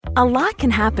A lot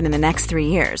can happen in the next 3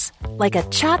 years. Like a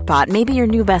chatbot may be your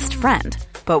new best friend.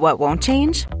 But what won't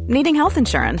change? Needing health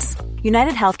insurance.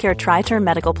 United Healthcare Tri-Term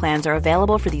Medical Plans are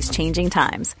available for these changing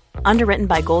times. Underwritten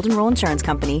by Golden Rule Insurance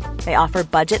Company, they offer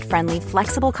budget-friendly,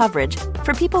 flexible coverage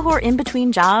for people who are in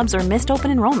between jobs or missed open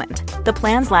enrollment. The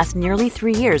plans last nearly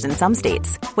 3 years in some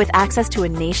states, with access to a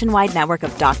nationwide network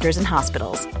of doctors and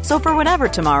hospitals. So for whatever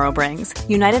tomorrow brings,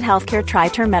 United Healthcare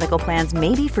Tri-Term Medical Plans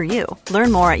may be for you.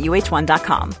 Learn more at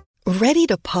uh1.com. Ready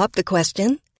to pop the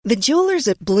question? The jewelers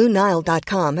at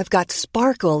BlueNile.com have got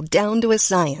sparkle down to a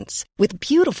science with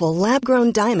beautiful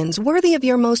lab-grown diamonds worthy of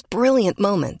your most brilliant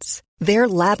moments. Their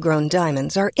lab-grown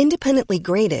diamonds are independently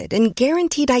graded and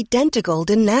guaranteed identical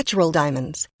to natural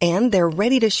diamonds, and they're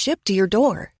ready to ship to your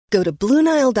door. Go to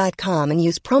BlueNile.com and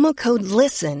use promo code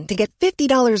LISTEN to get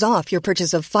 $50 off your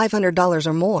purchase of $500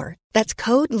 or more. That's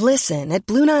code LISTEN at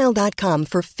BlueNile.com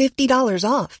for $50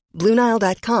 off.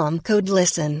 BlueNile.com, code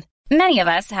LISTEN. Many of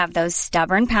us have those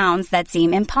stubborn pounds that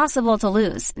seem impossible to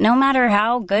lose, no matter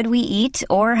how good we eat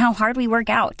or how hard we work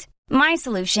out. My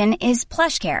solution is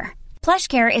PlushCare.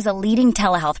 PlushCare is a leading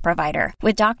telehealth provider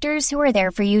with doctors who are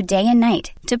there for you day and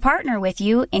night to partner with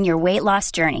you in your weight loss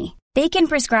journey. They can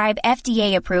prescribe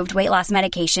FDA-approved weight loss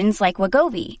medications like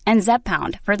Wegovy and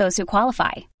Zepbound for those who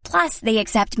qualify. Plus, they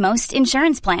accept most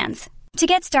insurance plans. To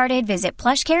get started, visit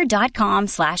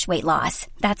plushcare.com/weightloss.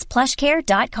 That's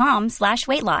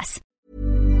plushcare.com/weightloss.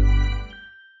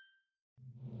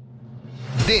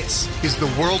 This is the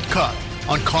World Cup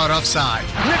on Caught Offside.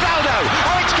 Ronaldo!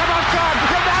 Oh, it's come on, gone!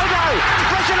 Ronaldo!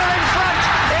 Brazil are in front!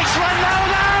 It's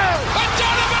Ronaldo! And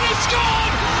Donovan has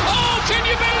scored! Oh, can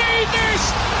you believe this?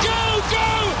 Go,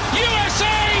 go,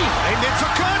 USA! Aimed in for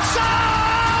Kurtza!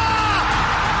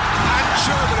 And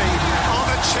Germany are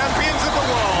the champions of the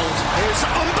world. It's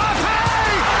Mbappe!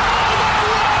 Oh, my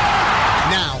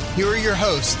word! Now, here are your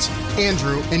hosts,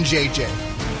 Andrew and JJ.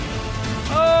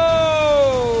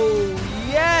 Oh,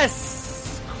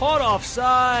 yes! Caught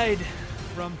Offside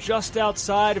from just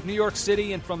outside of New York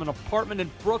City and from an apartment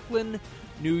in Brooklyn,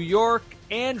 New York.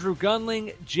 Andrew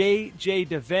Gunling, JJ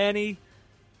Devaney.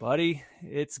 Buddy,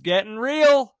 it's getting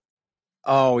real.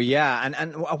 Oh, yeah.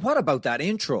 And what about that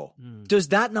intro? Does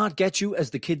that not get you, as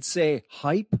the kids say,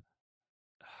 hype?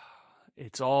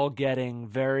 It's all getting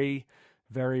very,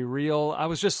 very real. I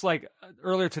was just like,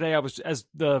 earlier today, as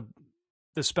the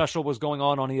special was going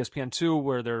on ESPN2,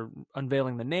 where they're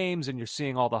unveiling the names and you're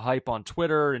seeing all the hype on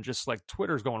Twitter, and just like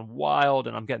Twitter's going wild,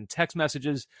 and I'm getting text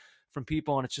messages from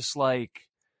people, and it's just like,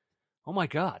 oh my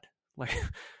God, like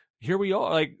here we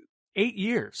are, like 8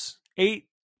 years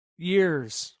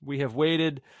we have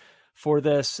waited for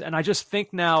this. And I just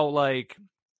think now, like,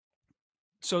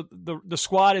 so the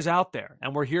squad is out there,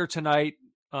 and we're here tonight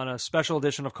on a special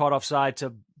edition of Caught Offside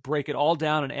to break it all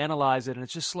down and analyze it. And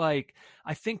it's just like,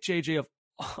 I think, JJ, of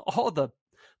all the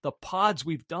pods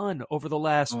we've done over the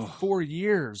last 4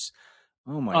 years.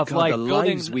 Oh my God, like the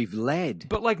lives we've led.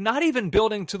 But like, not even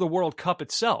building to the World Cup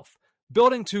itself,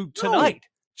 building to tonight,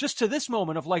 just to this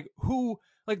moment of like who,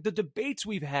 like the debates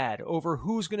we've had over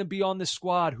who's going to be on this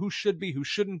squad, who should be, who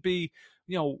shouldn't be,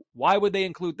 you know, why would they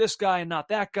include this guy and not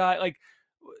that guy? Like,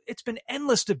 it's been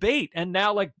endless debate. And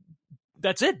now, like,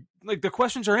 that's it. Like, the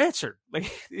questions are answered.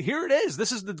 Like, here it is.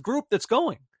 This is the group that's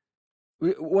going.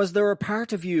 Was there a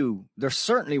part of you, there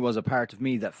certainly was a part of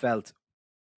me that felt,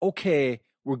 okay,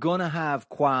 we're going to have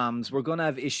qualms, we're going to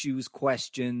have issues,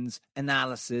 questions,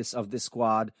 analysis of this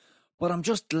squad, but I'm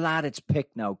just glad it's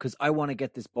picked now because I want to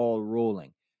get this ball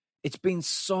rolling. It's been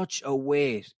such a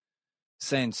wait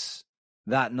since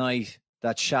that night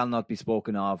that shall not be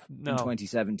spoken of in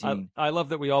 2017. I love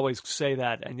that we always say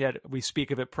that, and yet we speak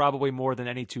of it probably more than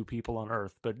any two people on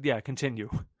earth. But yeah,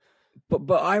 continue.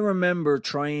 But I remember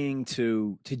trying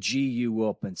to G you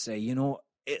up and say, you know,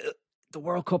 the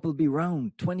World Cup will be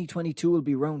round. 2022 will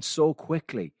be round so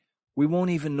quickly. We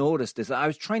won't even notice this. I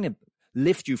was trying to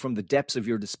lift you from the depths of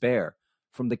your despair,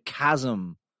 from the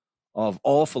chasm of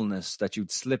awfulness that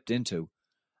you'd slipped into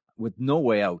with no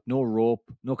way out, no rope,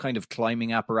 no kind of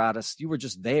climbing apparatus. You were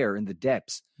just there in the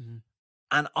depths. Mm-hmm.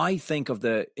 And I think of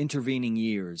the intervening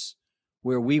years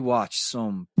where we watched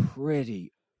some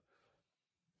pretty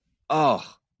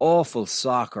awful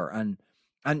soccer.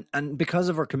 And because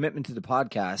of our commitment to the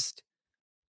podcast,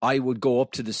 I would go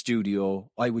up to the studio.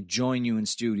 I would join you in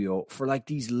studio for like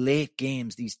these late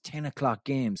games, these 10 o'clock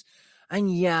games.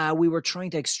 And yeah, we were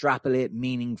trying to extrapolate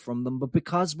meaning from them, but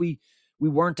because we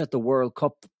weren't at the World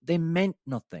Cup, they meant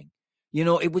nothing. You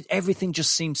know, everything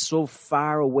just seemed so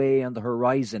far away on the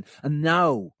horizon. And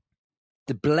now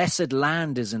the blessed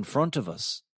land is in front of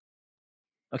us.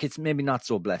 Okay, it's maybe not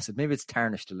so blessed. Maybe it's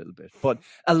tarnished a little bit, but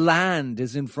a land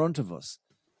is in front of us.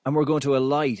 and we're going to a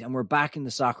light, and we're back in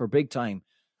the soccer big time,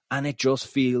 and it just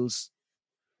feels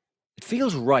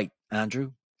right,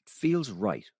 Andrew. It feels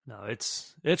right. No,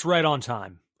 it's right on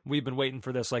time. We've been waiting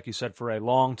for this, like you said, for a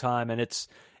long time, and it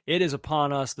is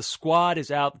upon us. The squad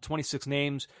is out. The 26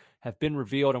 names have been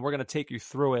revealed, and we're going to take you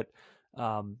through it.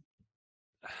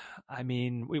 I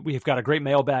mean, we've got a great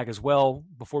mailbag as well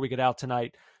before we get out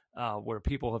tonight, where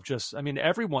people have just, I mean,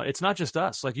 everyone, it's not just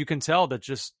us. Like, you can tell that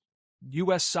just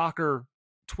U.S. soccer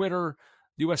Twitter,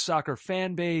 U.S. soccer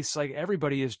fan base, like,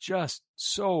 everybody is just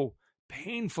so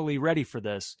painfully ready for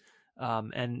this.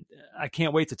 And I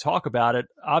can't wait to talk about it.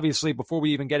 Obviously, before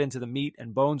we even get into the meat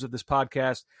and bones of this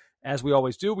podcast, as we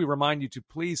always do, we remind you to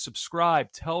please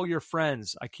subscribe, tell your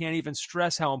friends. I can't even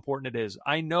stress how important it is.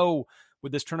 I know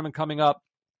with this tournament coming up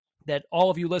that all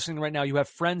of you listening right now, you have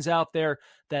friends out there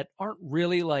that aren't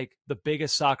really like the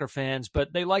biggest soccer fans,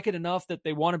 but they like it enough that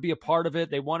they want to be a part of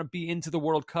it. They want to be into the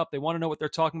World Cup. They want to know what they're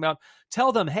talking about.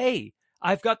 Tell them, hey,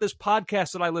 I've got this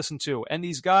podcast that I listen to, and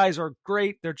these guys are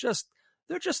great. They're just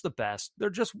the best. They're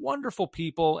just wonderful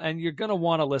people, and you're going to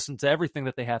want to listen to everything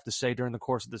that they have to say during the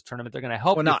course of this tournament. They're going to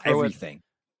help you not through everything.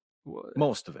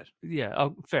 Most of it. Yeah,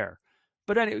 fair.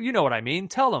 But anyway, you know what I mean.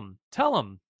 Tell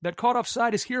them that Caught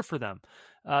Offside is here for them.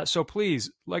 So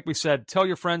please, like we said, tell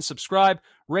your friends, subscribe,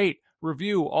 rate,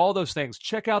 review, all those things.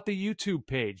 Check out the YouTube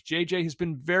page. JJ has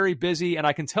been very busy, and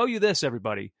I can tell you this,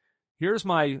 everybody. Here's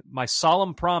my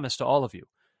solemn promise to all of you.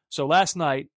 So last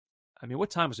night, I mean,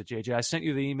 what time was it, JJ? I sent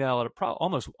you the email at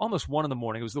almost 1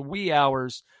 a.m. It was the wee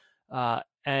hours,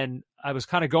 and I was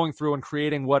kind of going through and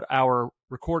creating what our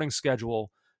recording schedule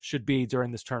should be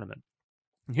during this tournament.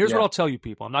 And here's what I'll tell you,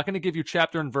 people. I'm not going to give you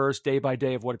chapter and verse day by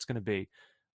day of what it's going to be.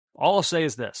 All I'll say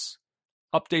is this: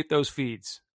 update those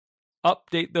feeds.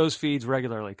 Update those feeds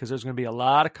regularly, because there's going to be a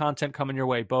lot of content coming your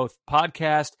way, both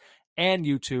podcast and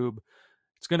YouTube.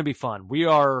 It's going to be fun. We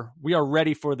are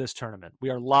ready for this tournament. We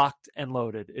are locked and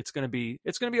loaded. It's going to be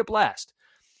a blast.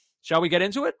 Shall we get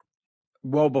into it?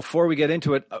 Well, before we get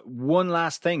into it, one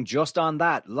last thing just on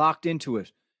that, locked into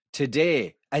it.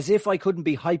 Today, as if I couldn't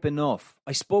be hype enough,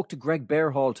 I spoke to Greg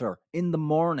Berhalter in the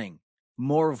morning,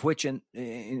 more of which in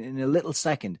a little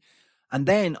second. And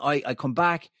then I come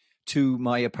back to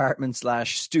my apartment /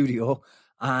 studio,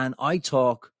 and I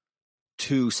talk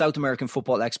to South American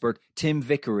football expert Tim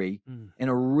Vickery in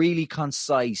a really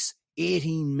concise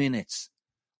 18 minutes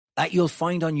that you'll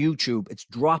find on YouTube. It's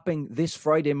dropping this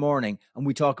Friday morning, and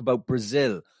we talk about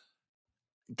Brazil,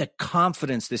 the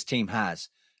confidence this team has,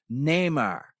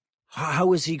 Neymar,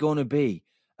 how is he going to be,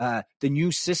 the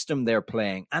new system they're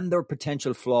playing, and their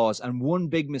potential flaws, and one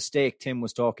big mistake Tim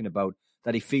was talking about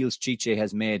that he feels Chiche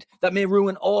has made that may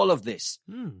ruin all of this.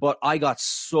 But I got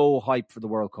so hyped for the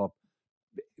World Cup.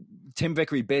 Tim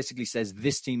Vickery basically says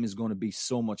this team is going to be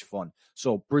so much fun.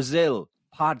 So Brazil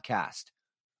podcast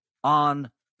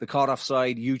on the Caught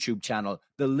Offside YouTube channel.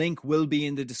 The link will be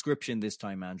in the description this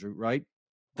time, Andrew, right?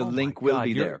 The link will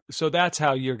be there. So that's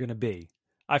how you're going to be.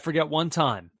 I forget one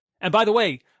time. And by the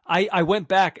way, I went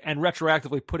back and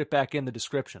retroactively put it back in the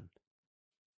description.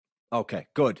 Okay,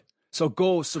 good. So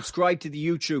go subscribe to the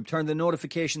YouTube, turn the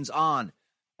notifications on.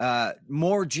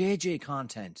 More JJ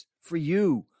content for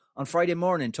you on Friday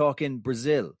morning talking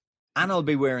Brazil. And I'll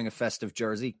be wearing a festive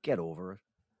jersey. Get over it.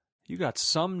 You got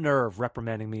some nerve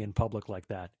reprimanding me in public like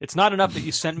that. It's not enough that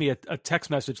you sent me a text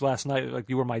message last night like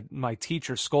you were my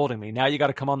teacher scolding me. Now you got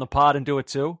to come on the pod and do it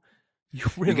too?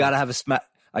 You got to have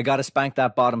I got to spank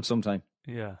that bottom sometime.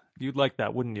 Yeah, you'd like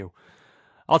that, wouldn't you?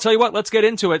 I'll tell you what, let's get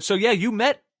into it. So yeah, you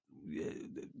met,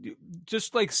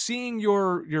 just like seeing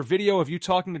your video of you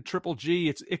talking to Triple G,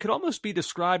 it could almost be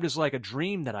described as like a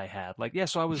dream that I had. Like, yeah,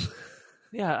 so I was...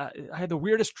 Yeah, I had the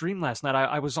weirdest dream last night.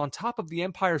 I was on top of the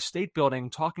Empire State Building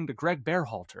talking to Greg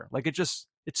Berhalter. Like,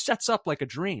 it sets up like a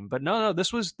dream. But no,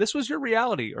 this was your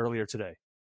reality earlier today.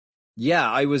 Yeah,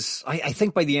 I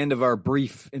think by the end of our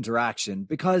brief interaction,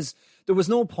 because there was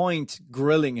no point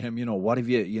grilling him, what have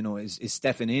you, is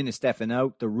Stefan in, is Stefan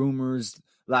out, the rumors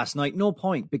last night, no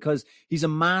point, because he's a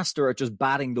master at just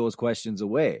batting those questions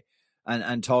away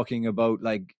and talking about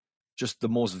like just the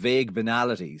most vague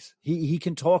banalities. He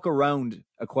can talk around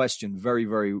a question very,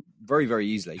 very, very, very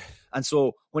easily. And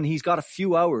so when he's got a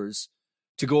few hours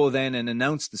to go then and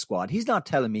announce the squad, he's not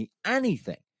telling me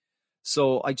anything.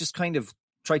 So I just kind of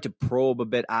tried to probe a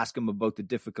bit, ask him about the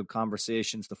difficult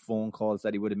conversations, the phone calls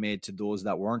that he would have made to those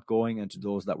that weren't going and to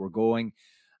those that were going.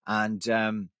 And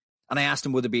I asked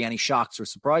him, would there be any shocks or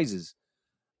surprises?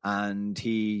 And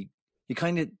he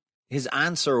kind of, his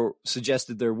answer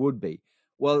suggested there would be.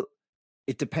 Well,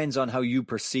 it depends on how you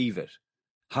perceive it,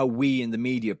 how we in the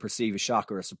media perceive a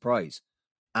shock or a surprise.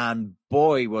 And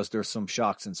boy, was there some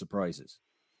shocks and surprises.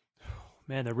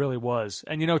 Man, there really was.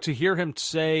 And, to hear him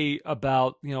say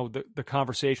about, the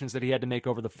conversations that he had to make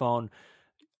over the phone,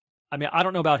 I mean, I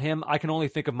don't know about him. I can only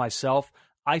think of myself.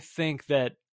 I think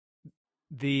that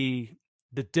the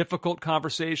difficult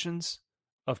conversations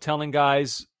of telling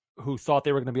guys who thought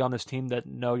they were going to be on this team that,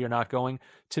 no, you're not going,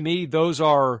 to me, those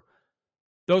are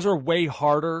way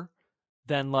harder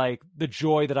than like the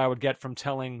joy that I would get from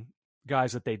telling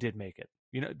guys that they did make it.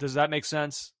 Does that make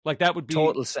sense? Like that would be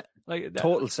total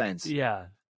Yeah. sense.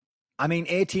 I mean,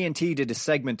 AT&T did a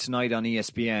segment tonight on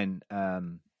ESPN.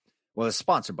 It's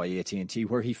sponsored by AT&T,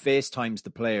 where he FaceTimes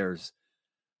the players,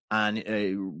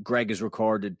 and Greg is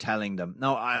recorded telling them.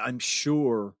 Now, I'm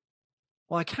sure.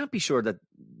 Well, I can't be sure that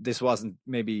this wasn't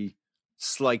maybe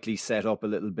slightly set up a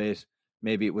little bit.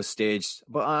 Maybe it was staged,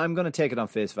 but I'm going to take it on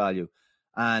face value.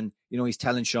 And he's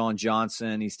telling Sean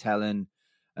Johnson, he's telling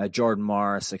Jordan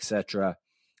Morris, etc.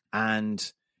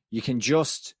 And you can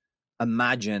just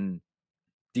imagine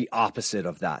the opposite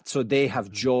of that. So they have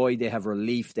joy, they have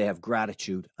relief, they have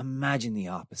gratitude. Imagine the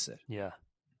opposite. Yeah.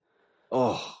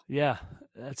 Oh. Yeah.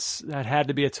 That had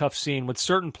to be a tough scene with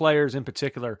certain players in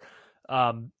particular.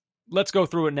 Let's go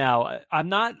through it now. I'm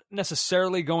not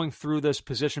necessarily going through this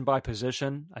position by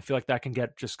position. I feel like that can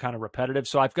get just kind of repetitive.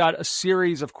 So I've got a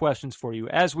series of questions for you,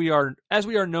 as we are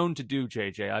known to do,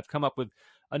 JJ. I've come up with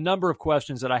a number of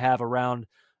questions that I have around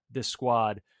this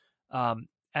squad.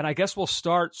 And I guess we'll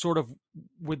start sort of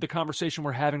with the conversation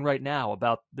we're having right now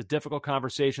about the difficult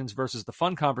conversations versus the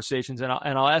fun conversations. And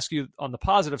I'll ask you on the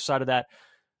positive side of that,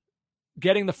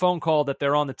 getting the phone call that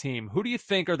they're on the team, who do you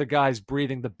think are the guys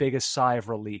breathing the biggest sigh of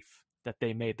relief that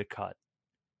they made the cut?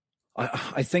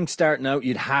 I think starting out,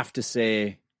 you'd have to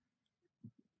say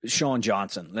Sean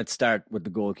Johnson. Let's start with the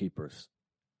goalkeepers.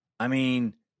 I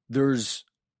mean, there's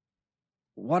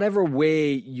whatever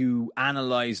way you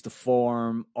analyze the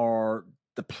form or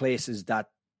the places that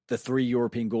the three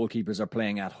European goalkeepers are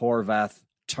playing at, Horvath,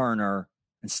 Turner,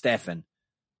 and Steffen,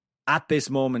 at this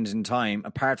moment in time,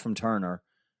 apart from Turner,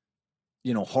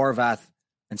 Horvath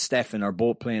and Steffen are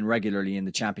both playing regularly in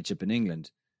the Championship in England.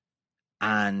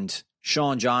 And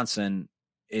Sean Johnson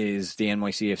is the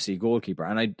NYCFC goalkeeper.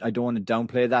 And I don't want to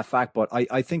downplay that fact, but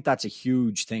I think that's a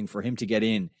huge thing for him to get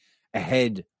in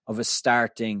ahead of a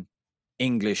starting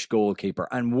English goalkeeper,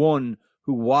 and one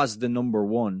who was the number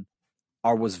one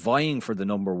or was vying for the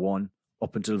number one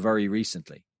up until very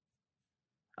recently.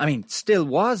 I mean, still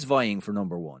was vying for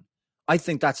number one. I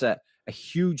think that's a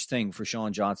huge thing for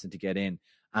Sean Johnson to get in.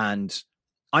 And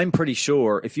I'm pretty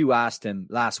sure if you asked him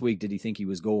last week, did he think he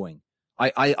was going?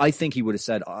 I think he would have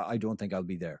said, I don't think I'll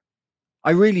be there.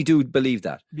 I really do believe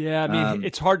that. Yeah, I mean,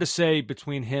 it's hard to say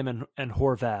between him and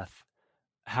Horvath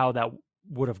how that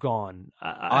would have gone.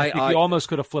 I think you almost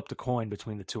could have flipped a coin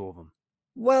between the two of them.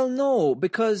 Well, no,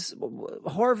 because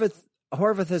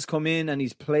Horvath has come in and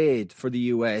he's played for the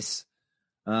US.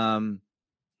 Sean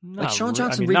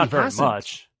Johnson really not very hasn't.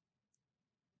 much.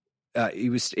 He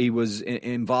was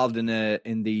involved in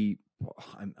the.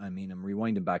 I'm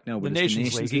rewinding back now. But the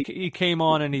Nations League. He came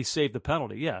on and he saved the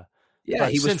penalty. Yeah,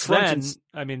 but he was front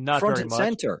not front very and much.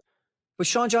 center. But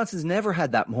Sean Johnson's never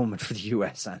had that moment for the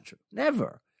US, Andrew.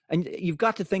 Never. And you've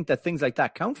got to think that things like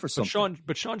that count for something.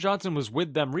 But Sean Johnson was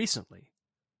with them recently.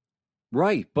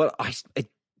 Right, but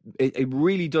it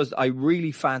really does. I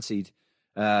really fancied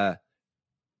that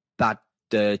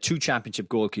the two Championship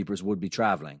goalkeepers would be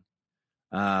traveling,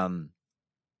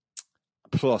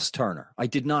 plus Turner. I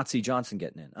did not see Johnson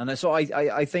getting in, and so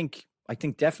I think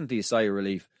definitely a sigh of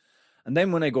relief. And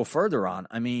then when I go further on,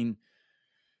 I mean,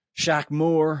 Shaq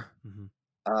Moore,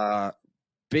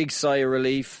 big sigh of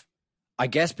relief. I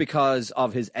guess because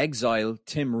of his exile,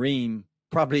 Tim Ream.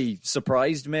 Probably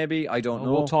surprised, maybe. I don't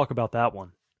know. We'll talk about that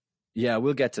one. Yeah,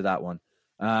 we'll get to that one.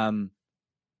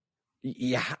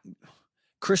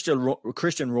 Christian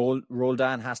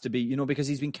Roldan has to be, because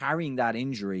he's been carrying that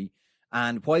injury.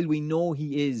 And while we know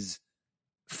he is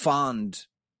fond,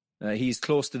 he's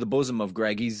close to the bosom of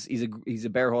Greg. He's a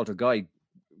Bearhalter guy.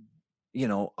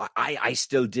 I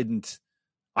still didn't.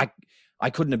 I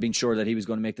couldn't have been sure that he was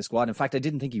going to make the squad. In fact, I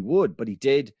didn't think he would, but he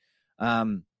did.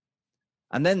 And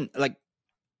then,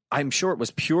 I'm sure it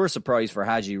was pure surprise for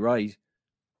Haji Wright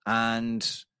and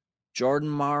Jordan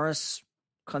Morris,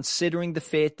 considering the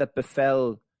fate that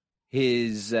befell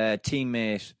his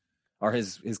teammate, or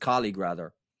his colleague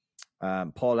rather,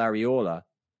 Paul Areola.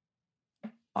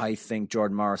 I think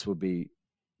Jordan Morris would be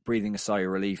breathing a sigh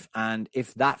of relief. And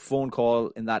if that phone call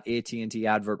in that AT&T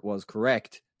advert was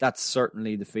correct, that's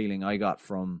certainly the feeling I got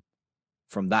from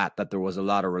that there was a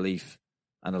lot of relief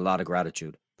and a lot of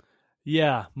gratitude.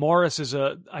 Yeah, Morris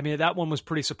that one was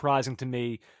pretty surprising to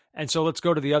me. And so let's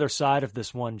go to the other side of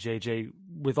this one, JJ,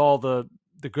 with all the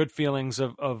good feelings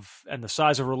of and the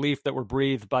sighs of relief that were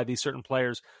breathed by these certain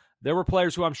players. There were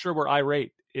players who I'm sure were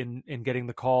irate in getting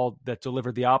the call that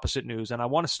delivered the opposite news. And I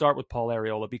want to start with Paul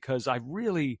Arriola because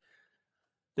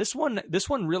this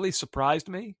one really surprised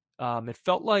me. It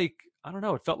felt like, I don't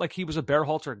know, it felt like he was a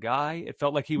Berhalter guy. It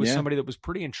felt like he was somebody that was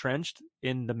pretty entrenched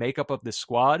in the makeup of this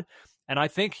squad. And I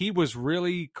think he was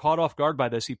really caught off guard by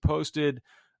this. He posted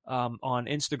on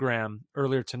Instagram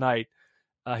earlier tonight.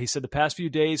 He said, the past few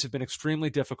days have been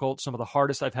extremely difficult, some of the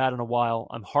hardest I've had in a while.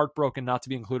 I'm heartbroken not to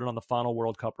be included on the final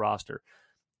World Cup roster.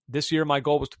 This year, my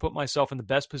goal was to put myself in the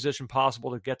best position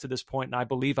possible to get to this point, and I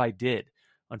believe I did.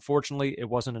 Unfortunately, it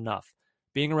wasn't enough.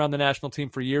 Being around the national team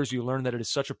for years, you learn that it is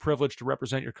such a privilege to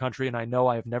represent your country, and I know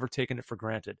I have never taken it for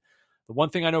granted. The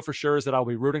one thing I know for sure is that I'll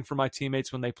be rooting for my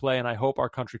teammates when they play, and I hope our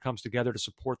country comes together to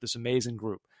support this amazing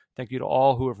group. Thank you to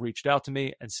all who have reached out to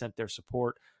me and sent their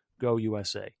support. Go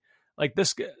USA. Like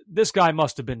this guy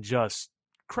must have been just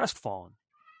crestfallen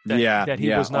that he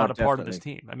was not a part of this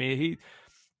team. I mean,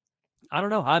 I don't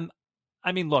know.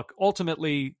 I mean, look,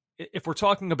 ultimately, if we're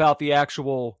talking about the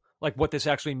actual, like what this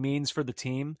actually means for the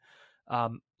team,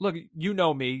 look, you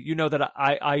know me, you know that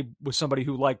I was somebody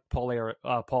who liked Paul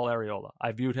Arriola.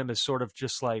 I viewed him as sort of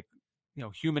just like,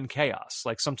 human chaos.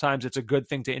 Like sometimes it's a good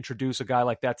thing to introduce a guy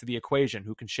like that to the equation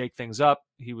who can shake things up.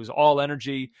 He was all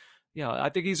energy. I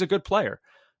think he's a good player.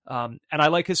 And I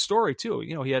like his story too.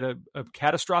 He had a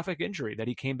catastrophic injury that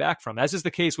he came back from, as is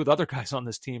the case with other guys on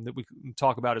this team that we can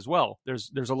talk about as well. There's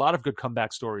a lot of good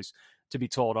comeback stories to be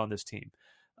told on this team.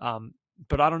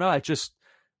 But I don't know.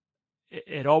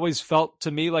 It always felt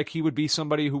to me like he would be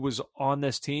somebody who was on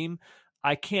this team.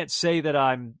 I can't say that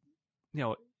I'm,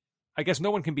 I guess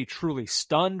no one can be truly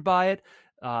stunned by it.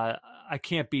 I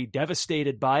can't be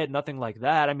devastated by it. Nothing like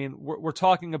that. I mean, we're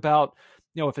talking about,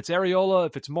 if it's Arriola,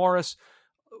 if it's Morris,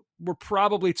 we're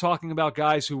probably talking about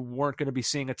guys who weren't going to be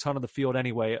seeing a ton of the field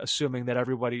anyway, assuming that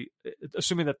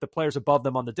the players above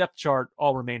them on the depth chart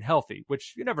all remain healthy,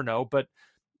 which you never know. But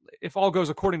if all goes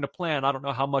according to plan, I don't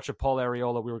know how much of Paul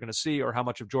Arriola we were going to see or how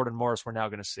much of Jordan Morris we're now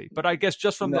going to see. But I guess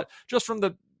just from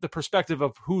the perspective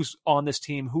of who's on this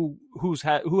team, who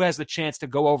has the chance to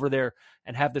go over there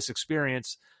and have this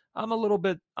experience, I'm a little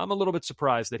bit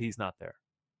surprised that he's not there.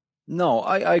 No,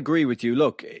 I agree with you.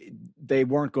 Look, they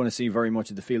weren't going to see very much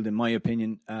of the field, in my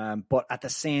opinion. But at the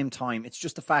same time, it's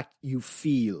just the fact you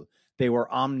feel they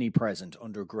were omnipresent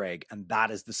under Greg, and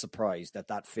that is the surprise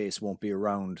that face won't be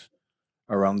around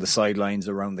the sidelines,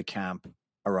 around the camp,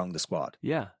 around the squad.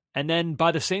 Yeah. And then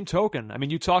by the same token, I mean,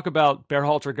 you talk about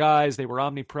Berhalter guys, they were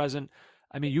omnipresent.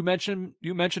 I mean, you mentioned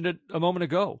it a moment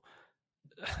ago.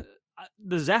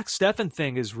 The Zach Steffen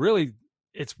thing is really,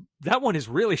 that one is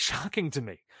really shocking to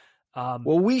me.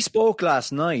 Well, we spoke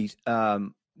last night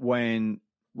when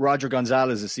Roger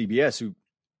Gonzalez of CBS, who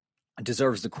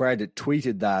deserves the credit,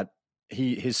 tweeted that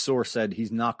his source said Zach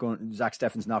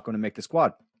Steffen's not going to make the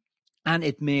squad. And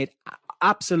it made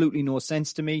absolutely no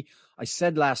sense to me. I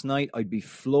said last night I'd be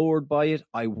floored by it.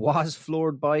 I was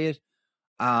floored by it.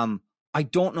 I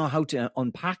don't know how to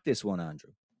unpack this one,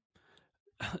 Andrew.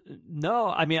 No,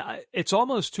 I mean, it's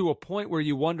almost to a point where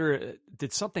you wonder,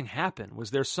 did something happen?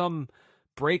 Was there some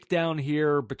breakdown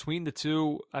here between the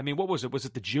two? I mean, what was it? Was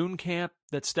it the June camp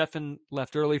that Steffen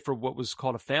left early for what was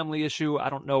called a family issue? I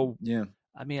don't know. Yeah.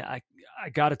 I mean, I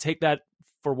got to take that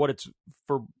for what it's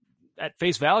for at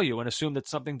face value and assume that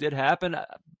something did happen.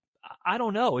 I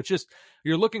don't know. It's just,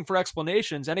 you're looking for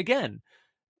explanations. And again,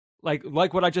 like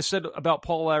what I just said about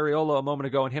Paul Arriola a moment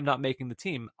ago and him not making the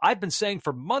team, I've been saying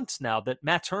for months now that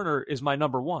Matt Turner is my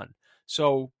number one.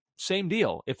 So same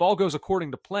deal. If all goes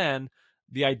according to plan,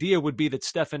 the idea would be that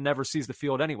Steffen never sees the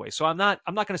field anyway. So I'm not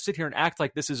going to sit here and act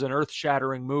like this is an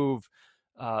earth-shattering move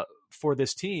for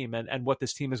this team and what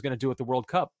this team is going to do at the World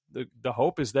Cup. The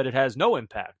hope is that it has no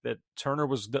impact, that Turner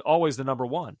was always the number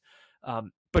one.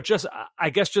 But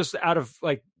I guess just out of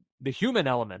like the human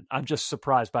element, I'm just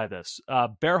surprised by this.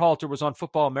 Berhalter was on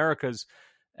Football Americas,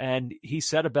 and he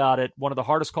said about it, one of the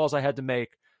hardest calls I had to make,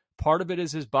 part of it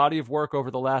is his body of work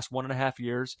over the last 1.5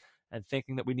 years and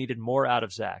thinking that we needed more out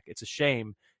of Zach. It's a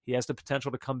shame. He has the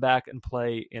potential to come back and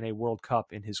play in a World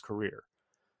Cup in his career.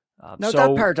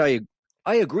 That part,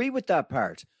 I agree with that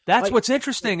part. That's what's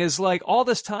interesting is like all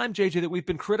this time, JJ, that we've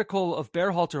been critical of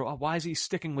Berhalter. Oh, why is he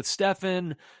sticking with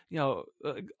Steffen? Well,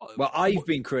 I've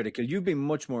been critical. You've been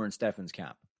much more in Steffen's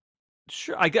camp.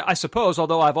 Sure, I suppose,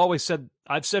 although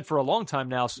I've said for a long time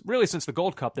now, really since the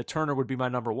Gold Cup, that Turner would be my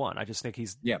number one. I just think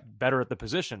he's better at the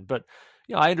position. But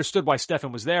I understood why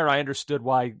Steffen was there. I understood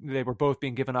why they were both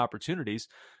being given opportunities.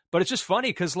 But it's just funny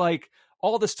because like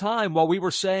all this time while we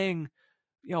were saying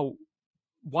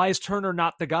why is Turner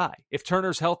not the guy? If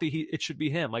Turner's healthy, it should be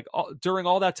him. Like during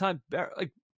all that time,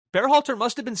 Berhalter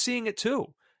must have been seeing it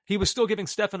too. He was still giving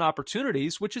Steffen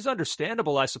opportunities, which is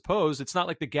understandable, I suppose. It's not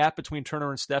like the gap between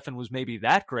Turner and Steffen was maybe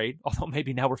that great, although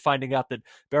maybe now we're finding out that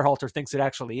Berhalter thinks it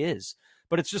actually is.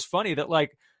 But it's just funny that,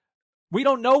 like, we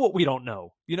don't know what we don't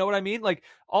know. You know what I mean? Like,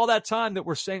 all that time that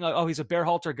we're saying, like, oh, he's a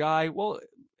Berhalter guy. Well,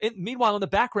 meanwhile, in the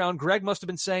background, Greg must have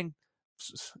been saying,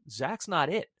 Zach's not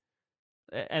it.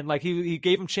 And like he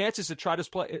gave him chances to try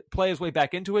to play his way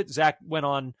back into it. Zach went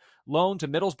on loan to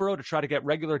Middlesbrough to try to get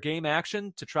regular game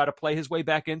action, to try to play his way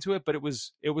back into it. But it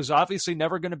was obviously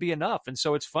never going to be enough. And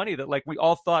so it's funny that, like, we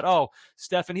all thought, oh,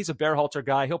 Steffen, he's a Berhalter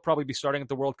guy. He'll probably be starting at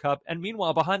the World Cup. And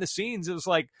meanwhile, behind the scenes, it was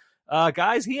like,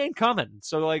 guys, he ain't coming.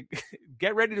 So, like,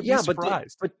 get ready to be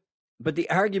surprised. But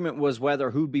the argument was whether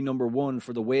who'd be number one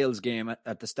for the Wales game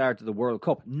at the start of the World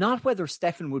Cup, not whether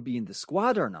Steffen would be in the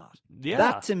squad or not. Yeah.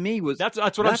 That to me was... That's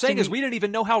what I'm saying, is we didn't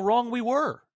even know how wrong we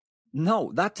were.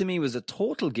 No, that to me was a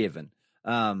total given.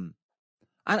 And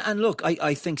look,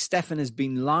 I think Steffen has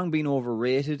long been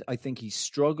overrated. I think he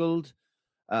struggled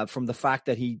from the fact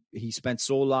that he spent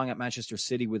so long at Manchester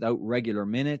City without regular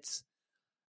minutes.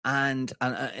 And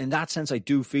in that sense, I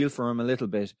do feel for him a little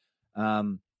bit.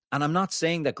 And I'm not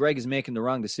saying that Greg is making the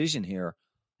wrong decision here,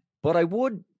 but I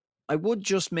would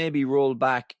just maybe roll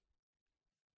back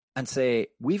and say,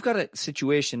 we've got a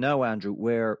situation now, Andrew,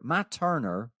 where Matt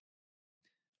Turner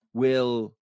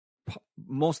will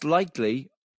most likely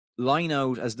line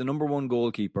out as the number one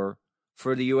goalkeeper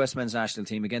for the US men's national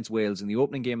team against Wales in the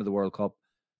opening game of the World Cup.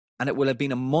 And it will have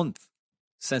been a month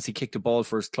since he kicked a ball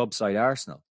for his club side,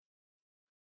 Arsenal.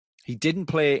 He didn't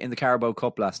play in the Carabao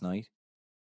Cup last night.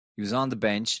 He was on the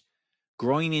bench.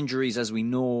 Groin injuries, as we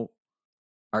know,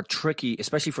 are tricky,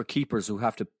 especially for keepers who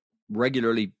have to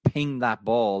regularly ping that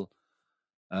ball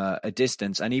a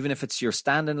distance. And even if it's your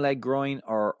standing leg groin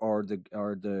or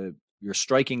your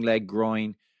striking leg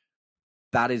groin,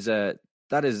 it's a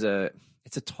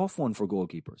tough one for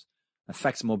goalkeepers.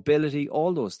 Affects mobility,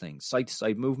 all those things, side to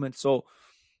side movement. So,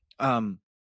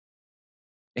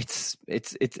 it's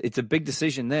a big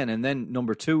decision then. And then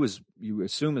number two is, you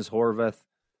assume, is Horvath.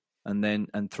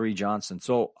 And 3 Johnson.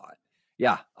 So,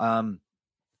 yeah,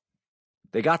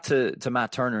 they got to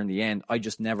Matt Turner in the end. I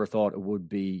just never thought it would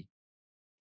be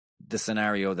the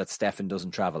scenario that Steffen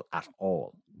doesn't travel at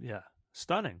all. Yeah,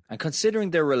 stunning. And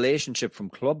considering their relationship from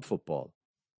club football,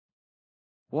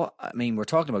 we're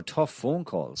talking about tough phone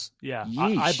calls. Yeah,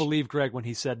 I believe Greg when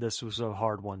he said this was a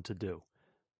hard one to do.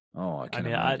 Oh,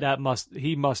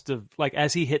 he must have, like,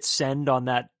 as he hit send on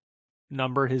that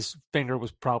number, his finger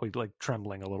was probably like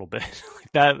trembling a little bit.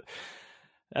 Look,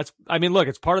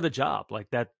 it's part of the job. Like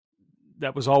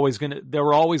there were always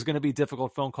going to be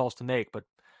difficult phone calls to make, but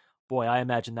boy, I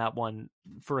imagine that one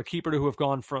for a keeper to have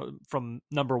gone from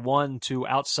number one to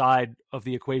outside of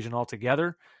the equation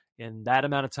altogether in that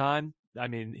amount of time. I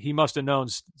mean, he must have known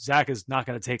Zach is not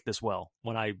going to take this well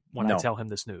when I tell him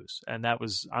this news. And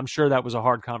I'm sure that was a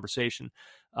hard conversation.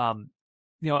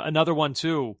 Another one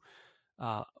too,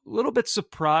 a little bit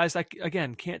surprised. I,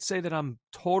 again, can't say that I'm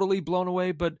totally blown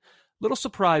away, but a little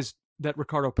surprised that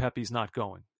Ricardo Pepi's not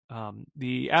going.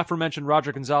 The aforementioned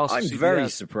Roger Gonzalez. I'm CBS, very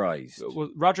surprised.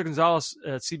 Roger Gonzalez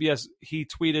at CBS, he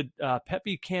tweeted,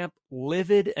 Pepi camp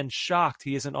livid and shocked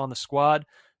he isn't on the squad.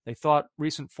 They thought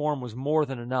recent form was more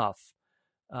than enough.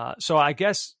 So I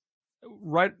guess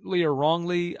rightly or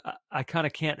wrongly, I kind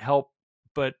of can't help,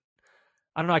 but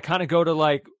I don't know. I kind of go to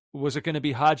like, was it going to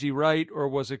be Haji Wright or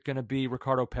was it going to be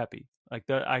Ricardo Pepi? Like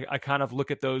I kind of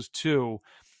look at those two.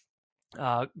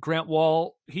 Grant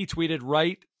Wall, he tweeted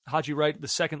Haji Wright, the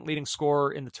second leading scorer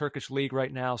in the Turkish league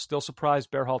right now. Still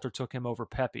surprised Berhalter took him over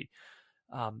Pepi.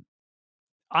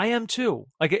 I am too.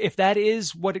 Like if that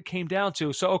is what it came down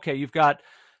to. So, okay, you've got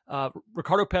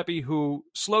Ricardo Pepi, who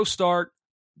slow start,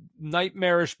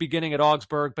 nightmarish beginning at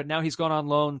Augsburg, but now he's gone on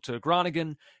loan to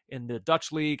Groningen in the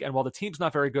Dutch league. And while the team's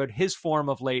not very good, his form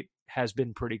of late has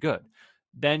been pretty good.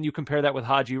 Then you compare that with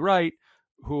Haji Wright,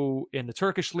 who in the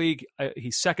Turkish league,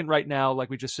 he's second right now, like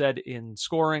we just said, in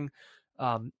scoring.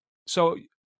 So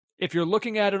if you're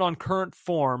looking at it on current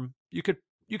form, you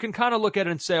can kind of look at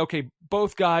it and say, okay,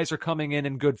 both guys are coming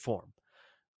in good form,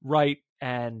 Wright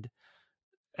and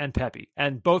Pepi.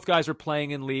 And both guys are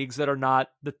playing in leagues that are not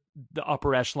the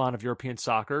upper echelon of European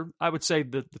soccer. I would say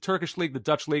the Turkish league, the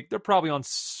Dutch league, they're probably on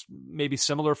maybe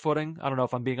similar footing. I don't know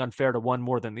if I'm being unfair to one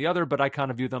more than the other, but I kind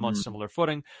of view them on similar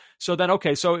footing. So then,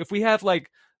 okay, so if we have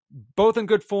like both in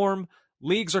good form,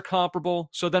 leagues are comparable.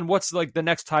 So then what's like the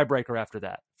next tiebreaker after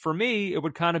that? For me, it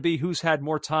would kind of be who's had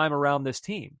more time around this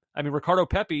team. I mean, Ricardo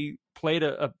Pepi played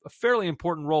a fairly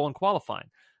important role in qualifying.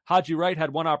 Haji Wright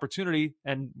had one opportunity,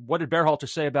 and what did Berhalter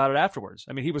say about it afterwards?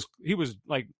 I mean, he was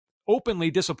like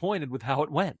openly disappointed with how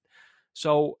it went.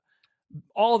 So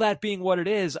all that being what it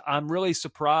is, I'm really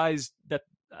surprised that,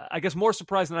 I guess more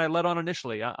surprised than I let on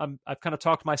initially. I've kind of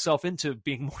talked myself into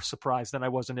being more surprised than I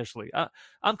was initially.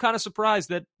 I'm kind of surprised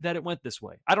that it went this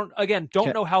way. I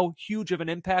don't know how huge of an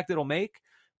impact it'll make,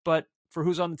 but for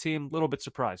who's on the team, a little bit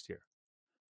surprised here.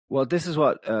 Well, this is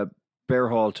what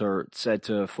Berhalter said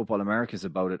to Football Americas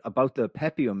about it, about the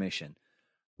Pepe omission,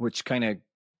 which kind of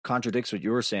contradicts what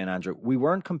you were saying, Andrew. We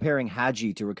weren't comparing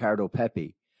Hadji to Ricardo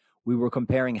Pepi. We were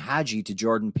comparing Hadji to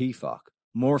Jordan Pefok,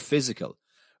 more physical.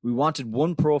 We wanted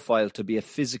one profile to be a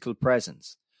physical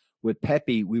presence. With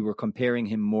Pepe, we were comparing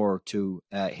him more to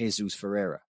Jesus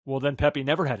Ferreira. Well, then Pepe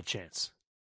never had a chance.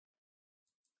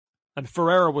 And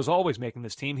Ferreira was always making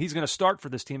this team. He's going to start for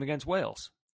this team against Wales.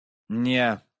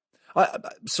 Yeah.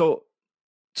 So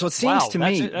it seems to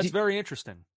me... That's very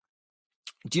interesting.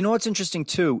 Do you know what's interesting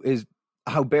too is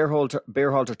how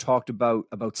Berhalter talked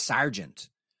about Sargent.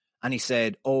 And he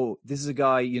said, this is a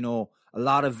guy, a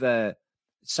lot of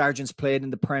Sargent's played in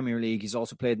the Premier League. He's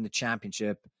also played in the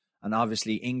Championship. And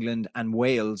obviously England and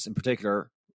Wales in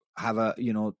particular have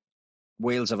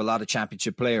Wales have a lot of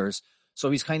Championship players.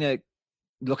 So he's kind of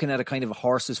looking at a kind of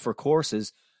horses for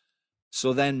courses.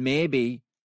 So then maybe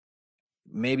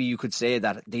you could say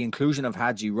that the inclusion of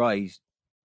Haji Wright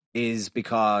is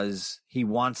because he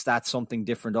wants that something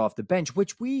different off the bench,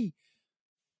 which we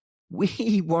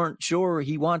weren't sure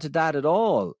he wanted that at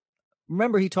all.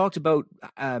 Remember, he talked about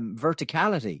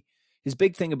verticality. His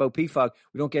big thing about Pefok,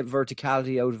 we don't get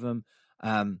verticality out of him.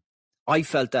 I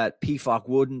felt that Pefok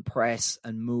wouldn't press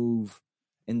and move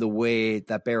in the way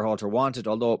that Berhalter wanted,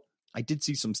 although I did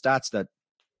see some stats that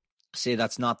say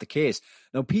that's not the case.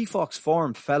 Now, Pefok's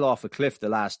form fell off a cliff the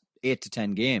last 8 to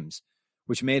 10 games,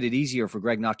 which made it easier for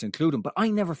Greg not to include him. But I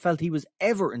never felt he was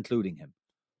ever including him.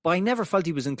 But I never felt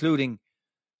he was including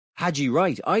Haji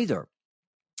Wright either.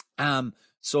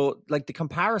 So, like, the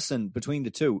comparison between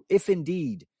the two, if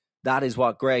indeed that is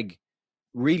what Greg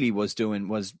really was doing,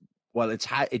 was, well,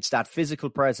 it's that physical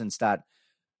presence, that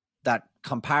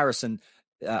comparison.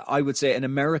 I would say an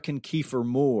American Kiefer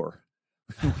Moore,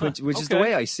 which is the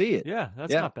way I see it. Yeah,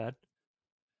 that's not bad.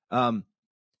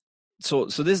 So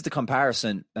this is the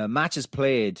comparison. Matches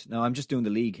played. Now I'm just doing the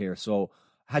league here. So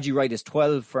Haji Wright is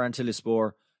 12 for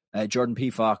Antalyaspor, Jordan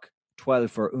Pefok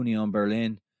 12 for Union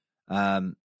Berlin.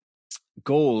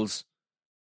 Goals,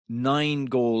 9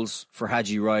 goals for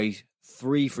Haji Wright,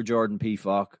 3 for Jordan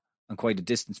Pefok, and quite a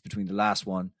distance between the last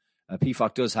one.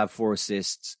 Pefok does have 4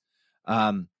 assists.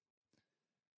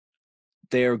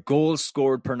 Their goals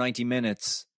scored per 90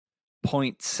 minutes,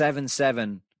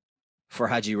 0.77 for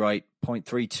Haji Wright,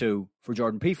 0.32 for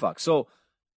Jordan Pefok. So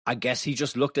I guess he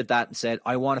just looked at that and said,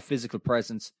 I want a physical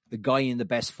presence, the guy in the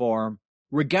best form,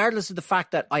 regardless of the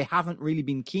fact that I haven't really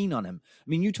been keen on him. I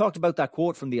mean, you talked about that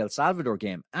quote from the El Salvador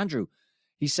game. Andrew,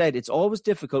 he said, it's always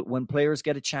difficult when players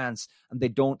get a chance and they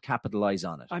don't capitalize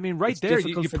on it. I mean, right there,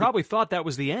 you probably thought that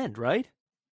was the end, right?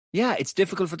 Yeah, it's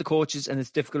difficult for the coaches and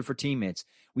it's difficult for teammates.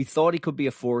 We thought he could be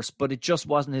a force, but it just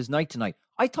wasn't his night tonight.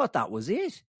 I thought that was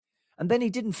it. And then he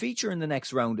didn't feature in the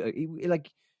next round.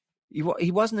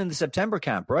 He wasn't in the September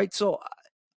camp, right? So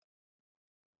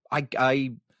I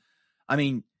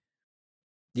mean,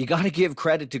 you got to give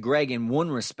credit to Greg in one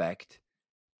respect,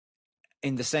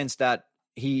 in the sense that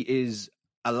he is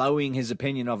allowing his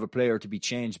opinion of a player to be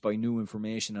changed by new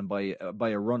information and by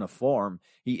a run of form.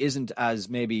 He isn't as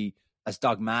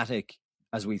dogmatic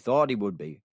as we thought he would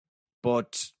be.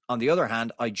 But on the other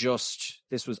hand,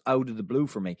 this was out of the blue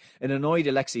for me. It annoyed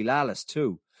Alexi Lalas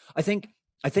too. I think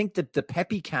that the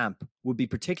Pepe camp would be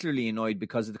particularly annoyed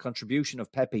because of the contribution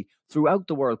of Pepe throughout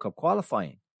the World Cup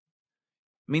qualifying.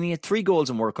 I mean, he had 3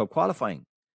 goals in World Cup qualifying.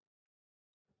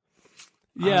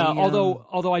 Yeah,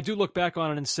 although I do look back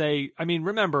on it and say, I mean,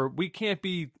 remember, we can't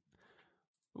be,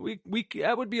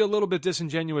 that would be a little bit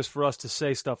disingenuous for us to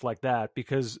say stuff like that,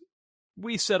 because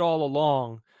we said all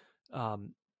along,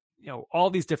 all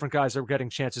these different guys are getting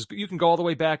chances. You can go all the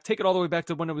way back, take it all the way back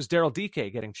to when it was Daryl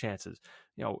DK getting chances.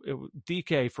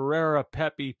 DK, Ferreira,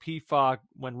 Pepe, Pefok,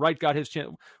 when Wright got his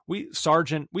chance,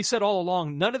 Sargent, we said all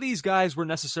along, none of these guys were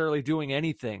necessarily doing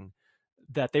anything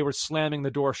that they were slamming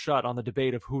the door shut on the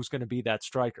debate of who's going to be that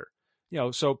striker.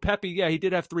 So Pepe, yeah, he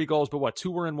did have 3 goals, but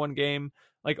 2 were in one game.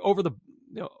 Like over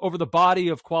the body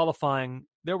of qualifying,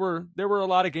 there were a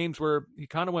lot of games where he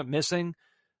kind of went missing.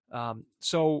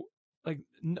 So like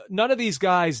none of these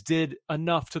guys did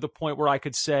enough to the point where I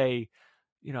could say,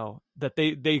 that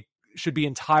they should be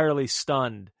entirely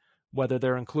stunned whether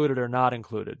they're included or not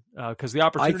included. Because the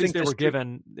opportunities they were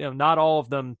given, not all of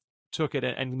them took it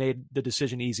and made the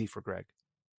decision easy for Greg?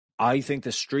 I think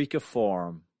the streak of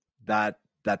form that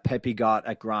Pepe got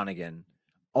at Groningen,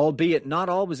 albeit not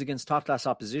always against top class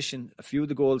opposition. A few of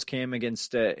the goals came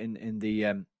against in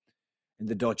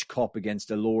the Dutch Cup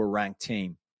against a lower ranked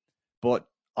team, but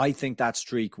I think that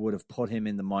streak would have put him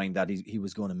in the mind that he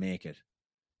was going to make it,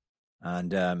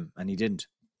 and he didn't.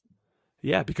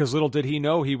 Yeah, because little did he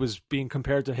know he was being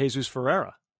compared to Jesus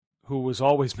Ferreira, who was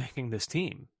always making this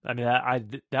team. I mean,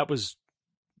 that was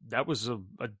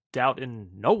a doubt in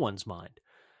no one's mind.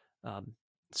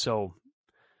 So,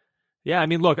 yeah, I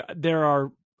mean, look, there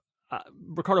are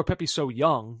Ricardo Pepi's so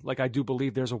young. Like, I do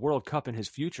believe there's a World Cup in his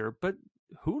future, but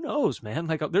who knows, man?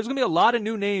 Like, there's going to be a lot of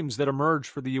new names that emerge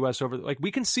for the U.S. over. Like,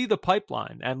 we can see the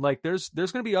pipeline, and like, there's going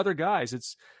to be other guys.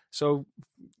 It's so,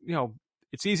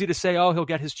 it's easy to say, oh, he'll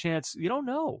get his chance. You don't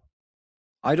know.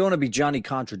 I don't want to be Johnny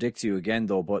contradicts you again,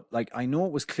 though, but like, I know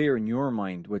it was clear in your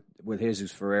mind with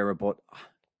Jesus Ferreira, but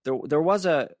there was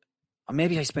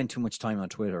maybe I spent too much time on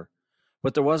Twitter,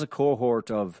 but there was a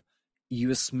cohort of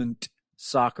USMNT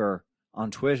soccer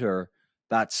on Twitter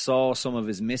that saw some of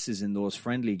his misses in those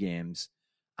friendly games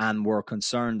and were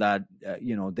concerned that,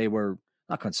 they were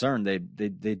not concerned. They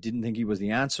didn't think he was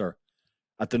the answer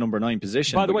at the number 9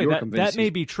 position. By the way, that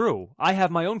may be true. I have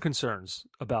my own concerns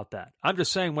about that. I'm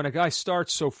just saying, when a guy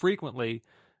starts so frequently,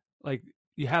 like,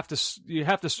 you have to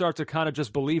start to kind of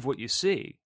just believe what you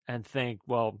see and think,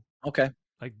 well, okay,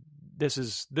 like, this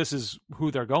is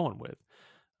who they're going with.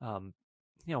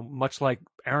 Much like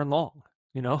Aaron Long,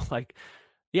 like,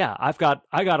 yeah, I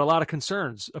got a lot of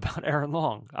concerns about Aaron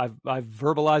Long. I've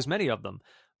verbalized many of them,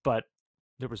 but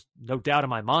there was no doubt in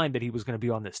my mind that he was going to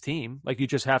be on this team. Like, you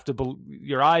just have to,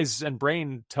 your eyes and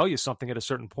brain tell you something at a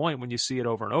certain point when you see it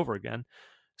over and over again.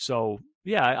 So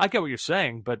yeah, I get what you're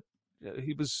saying, but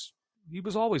he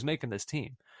was always making this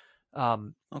team.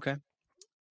 Okay.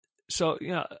 So,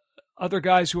 other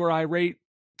guys who are irate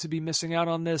to be missing out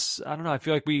on this, I don't know. I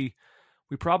feel like we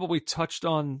probably touched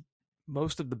on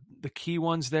most of the key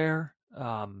ones there.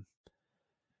 Do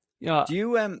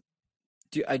you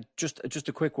just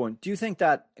a quick one? Do you think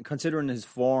that, considering his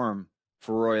form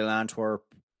for Royal Antwerp,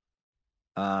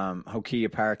 how key a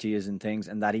part he is in things,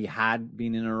 and that he had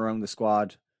been in and around the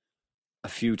squad a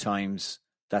few times,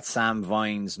 that Sam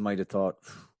Vines might have thought,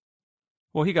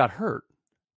 well, he got hurt.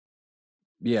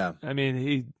 Yeah, I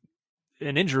mean,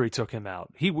 an injury took him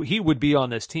out. He would be on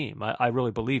this team. I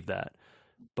really believe that.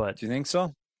 But do you think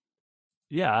so?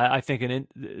 Yeah, I think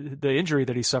the injury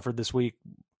that he suffered this week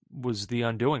was the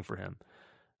undoing for him.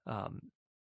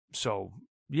 So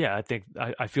yeah, I think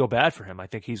I feel bad for him. I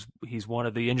think he's one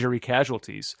of the injury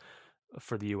casualties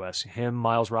for the U.S. Him,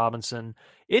 Miles Robinson.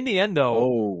 In the end,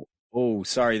 though. Oh,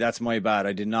 sorry, that's my bad.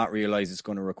 I did not realize it's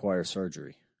going to require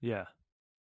surgery. Yeah.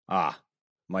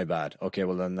 My bad. Okay,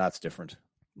 well then that's different.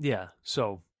 Yeah.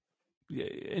 So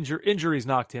injuries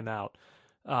knocked him out.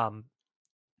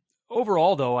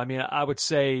 Overall, though, I mean, I would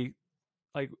say,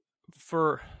 like,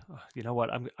 you know what,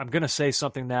 I'm going to say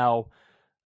something now.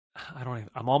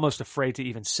 I'm almost afraid to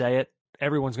even say it.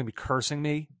 Everyone's going to be cursing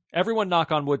me. Everyone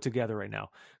knock on wood together right now,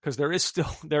 because there is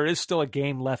still a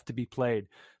game left to be played.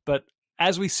 But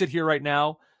as we sit here right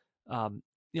now,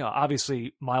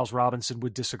 obviously Miles Robinson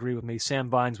would disagree with me. Sam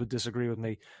Vines would disagree with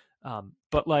me.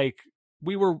 But like,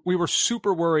 we were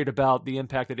super worried about the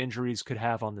impact that injuries could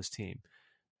have on this team.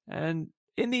 And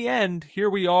in the end, here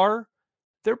we are.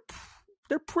 They're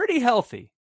pretty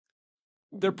healthy.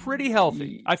 They're pretty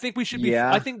healthy. I think we should be.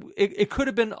 Yeah. I think it could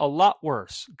have been a lot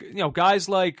worse. Guys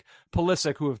like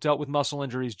Pulisic, who have dealt with muscle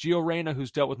injuries, Gio Reyna,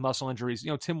 who's dealt with muscle injuries.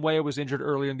 Tim Weah was injured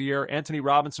early in the year. Anthony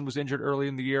Robinson was injured early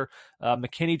in the year.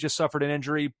 McKinney just suffered an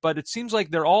injury. But it seems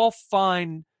like they're all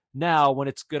fine now when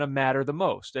it's going to matter the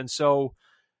most. And so,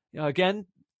 again,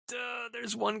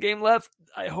 there's one game left.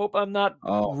 I hope I'm not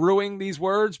ruining these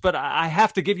words, but I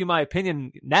have to give you my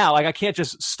opinion now. Like, I can't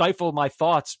just stifle my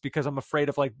thoughts because I'm afraid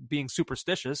of like being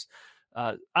superstitious.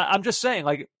 I'm just saying,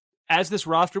 like, as this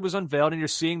roster was unveiled and you're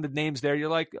seeing the names there, you're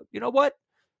like, you know what?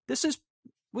 This is,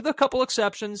 with a couple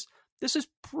exceptions, this is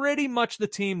pretty much the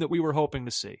team that we were hoping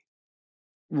to see.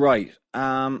 Right.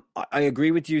 I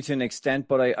agree with you to an extent,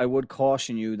 but I would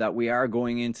caution you that we are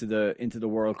going into the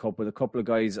World Cup with a couple of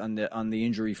guys on the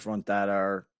injury front that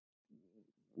are,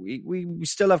 we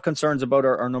still have concerns about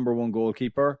our number one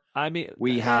goalkeeper. I mean,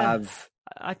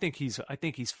 I think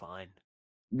he's fine.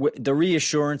 The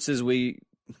reassurances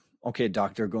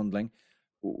Dr. Gundling,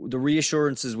 the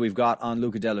reassurances we've got on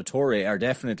Luca Della Torre are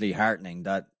definitely heartening,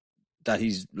 that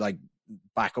he's like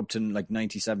back up to like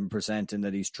 97% and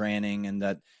that he's training and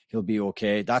that he'll be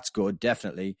okay. That's good,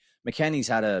 definitely. McKennie's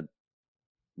had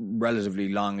relatively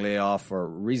long layoff or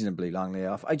reasonably long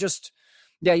layoff.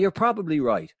 You're probably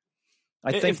right.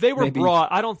 I think if they were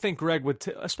brought, I don't think Greg would,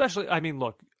 especially, I mean,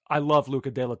 look, I love Luca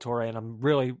De La Torre, and I'm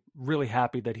really, really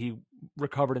happy that he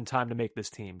recovered in time to make this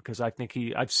team, because I think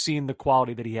I've seen the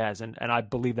quality that he has, and I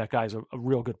believe that guy's a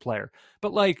real good player.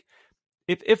 But like,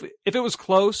 if it was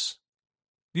close,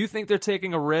 do you think they're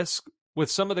taking a risk with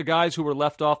some of the guys who were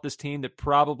left off this team that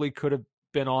probably could have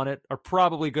been on it, or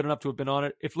probably good enough to have been on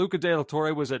it? If Luca De La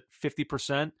Torre was at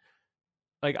 50%,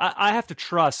 like I have to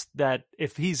trust that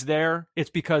if he's there, it's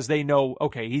because they know,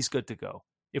 okay, he's good to go.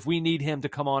 If we need him to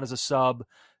come on as a sub,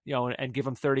 and give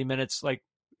him 30 minutes, like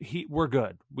we're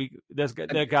good.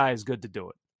 That guy is good to do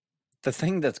it. The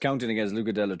thing that's counting against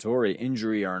Luca De La Torre,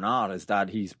 injury or not, is that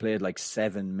he's played like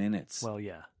 7 minutes. Well,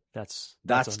 yeah, that's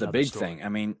the big story. thing. I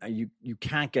mean, you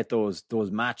can't get those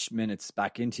match minutes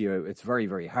back into you. It's very,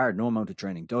 very hard. No amount of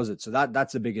training does it. So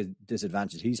that's the biggest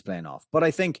disadvantage he's playing off. But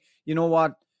I think, you know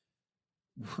what?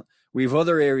 We have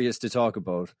other areas to talk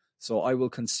about. So I will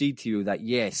concede to you that,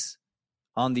 yes,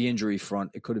 on the injury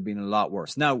front, it could have been a lot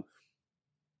worse. Now,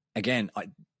 again,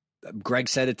 Greg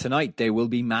said it tonight. They will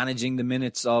be managing the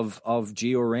minutes of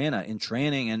Gio Reyna in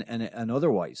training and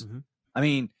otherwise. Mm-hmm. I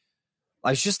mean,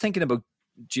 I was just thinking about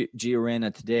Gio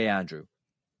Reyna today, Andrew.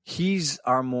 He's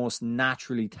our most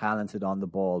naturally talented on the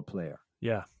ball player.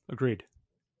 Yeah, agreed.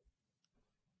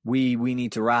 We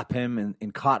need to wrap him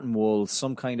in cotton wool,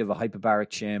 some kind of a hyperbaric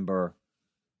chamber,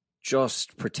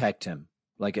 just protect him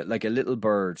like a little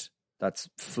bird that's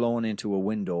flown into a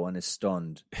window and is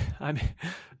stunned. I mean,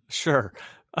 sure.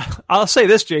 I'll say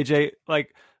this, JJ.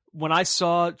 Like, when I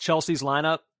saw Chelsea's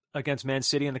lineup against Man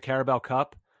City in the Carabao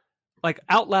Cup, like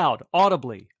out loud,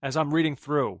 audibly, as I'm reading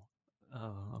through,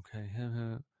 okay,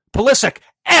 Pulisic,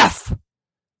 F!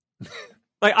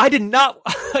 Like, I did not,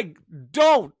 like,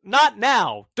 not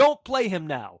now. Don't play him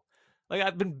now. Like,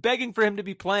 I've been begging for him to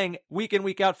be playing week in,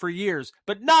 week out for years,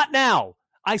 but not now.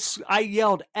 I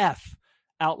yelled F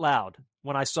out loud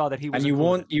when I saw that he was. And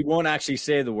you won't actually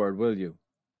say the word, will you?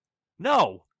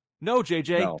 No,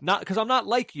 JJ, no. Not because I'm not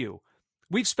like you.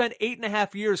 We've spent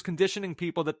 8.5 years conditioning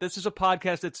people that this is a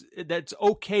podcast that's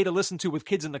okay to listen to with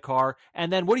kids in the car.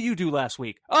 And then what do you do last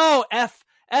week? Oh, F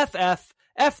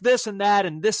this and that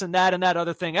and this and that and that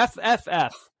other thing. F.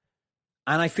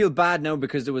 And I feel bad now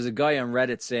because there was a guy on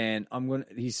Reddit saying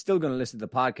he's still going to listen to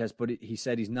the podcast, but he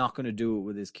said he's not going to do it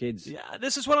with his kids. Yeah,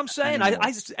 this is what I'm saying.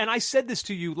 I said this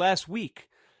to you last week.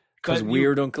 Because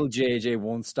weird Uncle JJ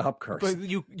won't stop cursing. But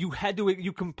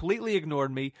you completely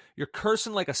ignored me. You're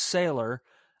cursing like a sailor.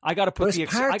 I got to put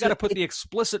the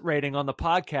explicit rating on the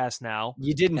podcast now.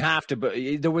 You didn't have to, but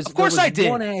there was. Of course, I did.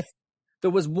 One F.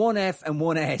 There was one F and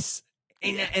one S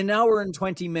in an hour and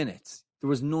 20 minutes. There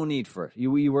was no need for it.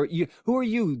 You who are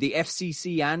you? The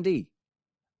FCC Andy?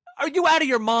 Are you out of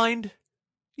your mind?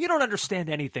 You don't understand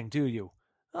anything, do you?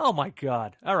 Oh my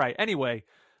God! All right. Anyway,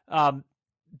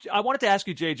 I wanted to ask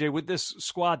you, JJ, with this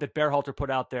squad that Berhalter put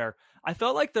out there, I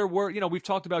felt like there were, we've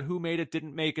talked about who made it,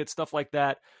 didn't make it, stuff like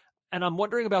that, and I'm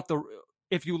wondering about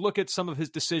if you look at some of his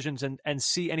decisions and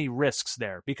see any risks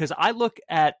there, because I look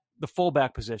at the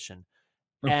fullback position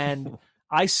and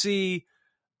I see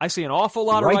an awful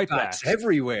lot of right backs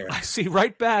everywhere. I see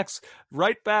right backs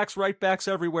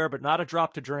everywhere, but not a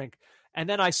drop to drink. And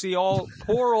then I see all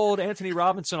poor old Anthony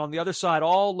Robinson on the other side,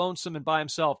 all lonesome and by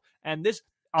himself. And this,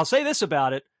 I'll say this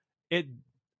about it.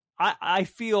 I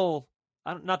feel,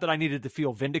 not that I needed to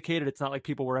feel vindicated. It's not like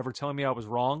people were ever telling me I was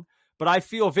wrong, but I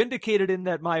feel vindicated in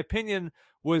that my opinion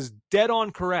was dead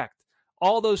on correct.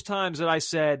 All those times that I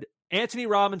said Anthony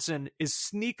Robinson is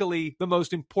sneakily the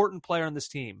most important player on this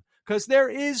team, because there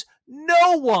is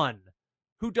no one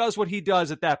who does what he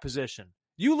does at that position.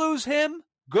 You lose him,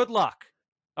 good luck.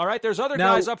 All right, there's other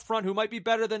guys up front who might be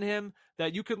better than him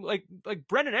that you could like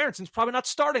Brendan Aaronson's probably not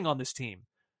starting on this team.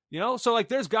 So like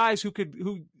there's guys who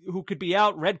could be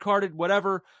out, red carded,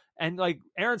 whatever, and like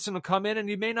Aaronson will come in and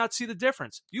you may not see the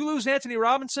difference. You lose Anthony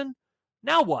Robinson,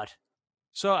 now what?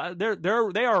 So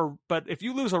they are. But if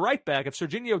you lose a right back, if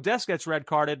Serginho Dest gets red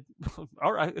carded,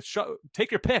 all right,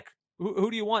 take your pick.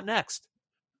 Who do you want next?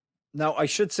 Now I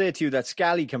should say to you that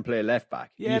Scally can play left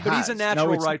back. Yeah, but he's a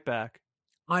natural right back.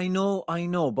 I know,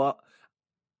 but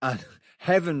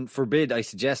heaven forbid I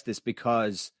suggest this,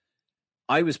 because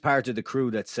I was part of the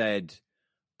crew that said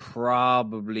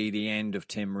probably the end of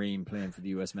Tim Ream playing for the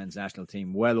US men's national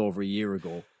team well over a year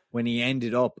ago when he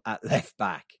ended up at left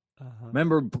back. Uh-huh.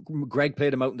 Remember, Greg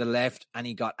played him out in the left and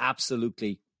he got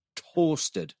absolutely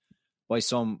toasted by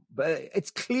some. But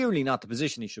it's clearly not the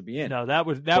position he should be in. No, that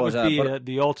would be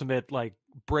the ultimate like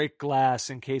break glass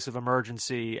in case of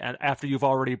emergency, and after you've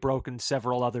already broken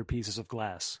several other pieces of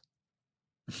glass.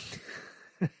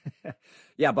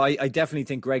 Yeah, but I definitely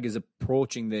think Greg is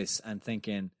approaching this and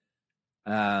thinking,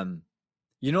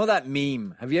 you know that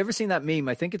meme? Have you ever seen that meme?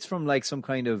 I think it's from like some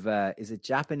kind of, is it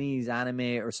Japanese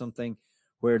anime or something,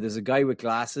 where there's a guy with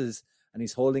glasses and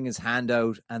he's holding his hand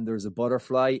out and there's a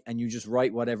butterfly and you just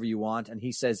write whatever you want. And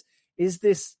he says, is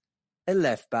this a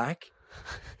left back?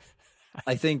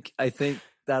 I think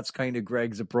that's kind of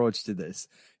Greg's approach to this.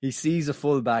 He sees a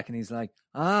full back and he's like,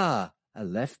 a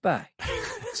left back.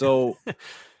 So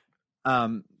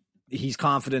he's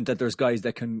confident that there's guys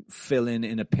that can fill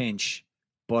in a pinch.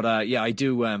 But yeah, I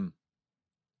do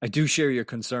share your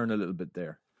concern a little bit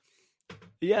there.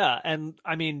 Yeah, and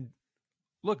I mean,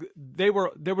 look, there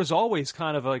was always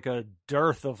kind of like a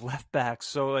dearth of left backs.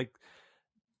 So like,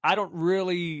 I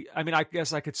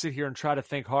guess I could sit here and try to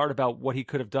think hard about what he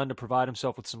could have done to provide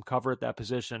himself with some cover at that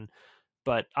position.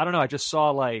 But I don't know. I just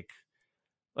saw like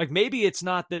maybe it's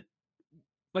not that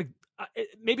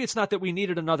we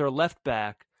needed another left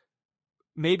back.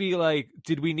 Maybe like,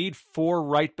 did we need 4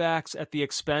 right backs at the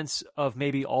expense of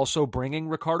maybe also bringing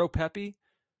Ricardo Pepi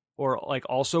or like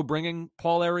also bringing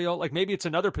Paul Ariel? Like maybe it's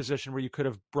another position where you could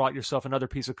have brought yourself another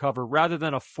piece of cover rather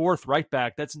than a 4th right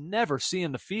back that's never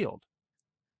seeing the field.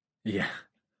 Yeah.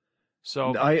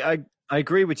 So I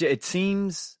agree with you. It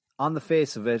seems on the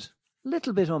face of it a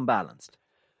little bit unbalanced.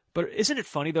 But isn't it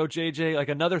funny though, JJ, like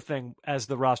another thing as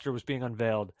the roster was being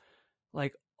unveiled,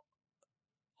 like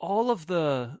all of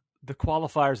the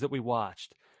qualifiers that we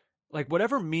watched, like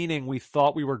whatever meaning we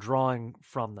thought we were drawing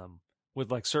from them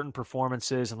with like certain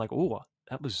performances and like, oh,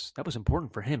 that was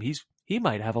important for him. He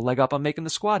might have a leg up on making the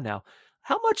squad now.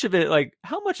 How much of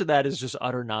that is just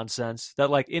utter nonsense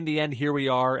that like in the end, here we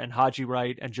are and Haji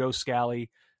Wright and Joe Scally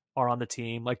are on the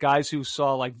team, like guys who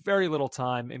saw like very little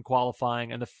time in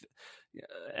qualifying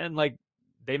and like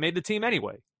they made the team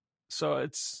anyway. So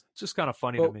it's just kind of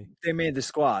funny to me. They made the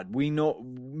squad. We know,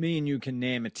 me and you can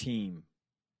name a team.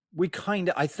 We kind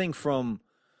of, I think from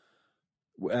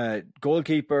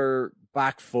goalkeeper,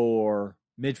 back 4,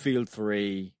 midfield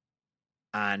 3,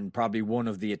 and probably one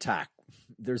of the attack.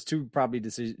 There's 2 probably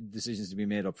decisions to be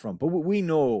made up front. But we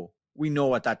know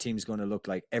what that team's going to look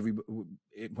like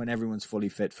when everyone's fully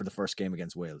fit for the first game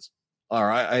against Wales.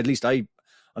 Or at least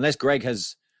unless Greg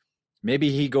has,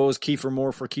 maybe he goes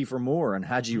Kiefer Moore and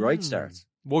Haji Wright starts.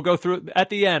 We'll go through at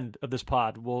the end of this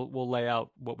pod. We'll lay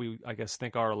out what we, I guess,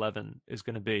 think our 11 is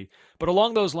going to be. But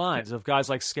along those lines of guys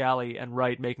like Scally and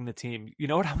Wright making the team, you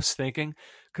know what I was thinking?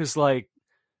 Because like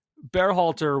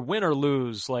Berhalter, win or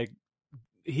lose, like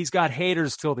he's got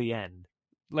haters till the end.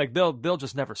 Like they'll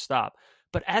just never stop.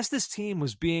 But as this team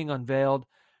was being unveiled,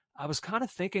 I was kind of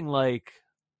thinking like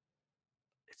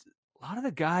a lot of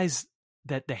the guys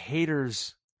that the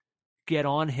haters get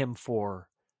on him for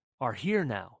are here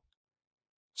now.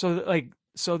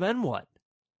 So then what?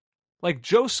 Like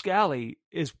Joe Scally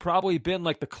has probably been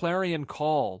like the clarion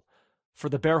call for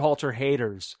the Berhalter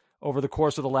haters over the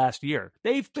course of the last year.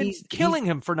 They've been killing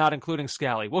him for not including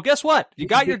Scally. Well, guess what? You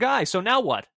got your guy. So now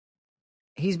what?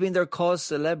 He's been their cause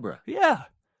célèbre. Yeah.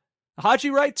 Haji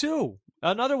Wright too.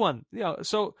 Another one.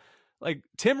 So like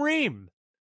Tim Ream,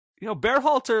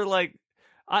 Berhalter, like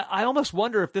I almost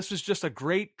wonder if this was just a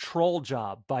great troll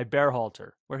job by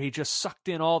Berhalter, where he just sucked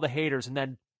in all the haters and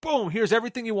then, boom, here's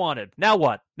everything you wanted. Now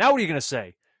what? Now what are you going to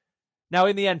say? Now,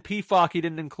 in the end, PFOC he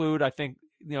didn't include. I think,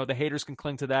 the haters can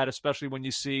cling to that, especially when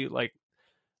you see, like,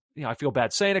 I feel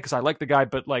bad saying it because I like the guy,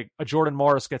 but, like, a Jordan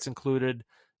Morris gets included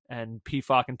and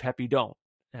PFOC and Pepe don't.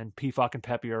 And PFOC and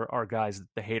Pepe are guys that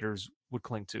the haters would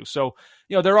cling to. So,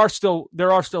 there are still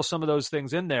some of those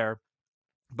things in there.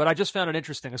 But I just found it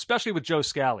interesting, especially with Joe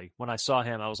Scally. When I saw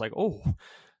him, I was like, oh,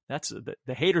 that's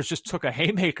the haters just took a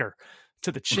haymaker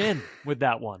to the chin with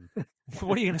that one.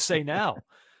 What are you going to say now?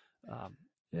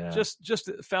 Just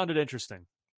found it interesting.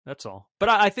 That's all. But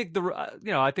I think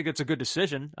I think it's a good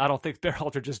decision. I don't think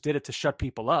Berhalter just did it to shut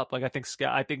people up. Like I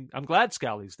think I'm glad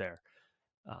Scally's there.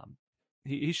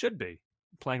 He should be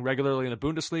playing regularly in the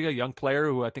Bundesliga, young player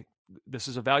who I think this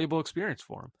is a valuable experience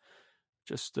for him.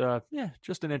 Just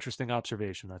an interesting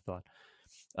observation, I thought.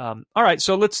 All right,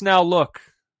 so let's now look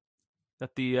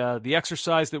at the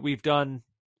exercise that we've done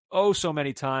so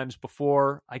many times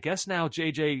before. I guess now,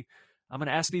 JJ, I'm going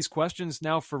to ask these questions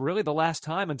now for really the last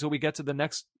time until we get to the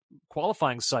next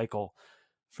qualifying cycle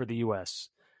for the U.S.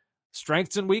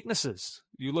 Strengths and weaknesses.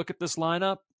 You look at this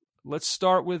lineup. Let's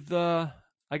start with the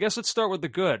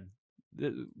good.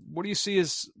 What do you see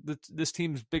as this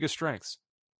team's biggest strengths?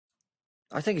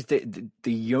 I think it's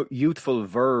the youthful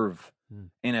verve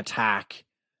in attack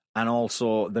and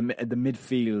also the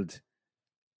midfield.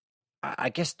 I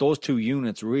guess those 2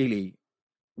 units really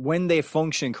when they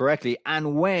function correctly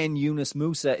and when Yunus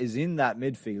Musa is in that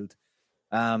midfield,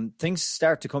 things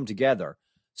start to come together.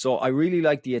 So I really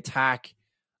like the attacking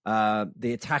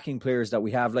players that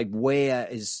we have. Like Weah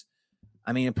is,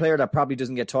 a player that probably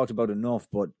doesn't get talked about enough,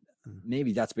 but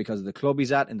maybe that's because of the club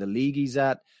he's at and the league he's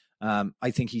at.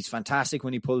 I think he's fantastic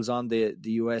when he pulls on the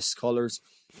US colours.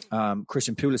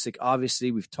 Christian Pulisic,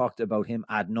 obviously, we've talked about him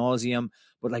ad nauseum,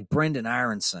 but like Brendan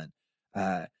Aronson,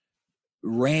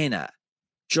 Reina,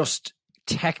 just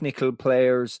technical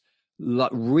players,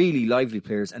 really lively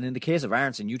players. And in the case of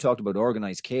Aronson, you talked about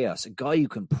organised chaos, a guy who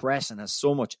can press and has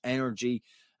so much energy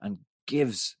and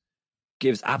gives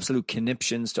absolute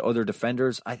conniptions to other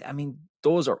defenders. I mean,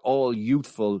 those are all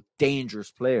youthful,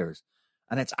 dangerous players.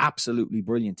 And it's absolutely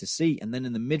brilliant to see. And then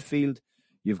in the midfield,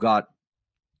 you've got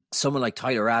someone like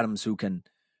Tyler Adams who can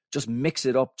just mix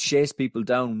it up, chase people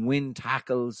down, win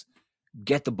tackles,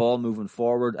 get the ball moving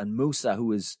forward. And Musa,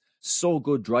 who is so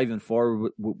good driving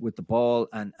forward with the ball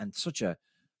and such a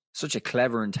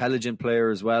clever, intelligent player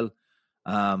as well,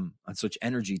 and such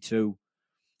energy too.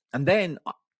 And then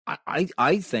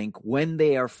I think when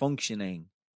they are functioning,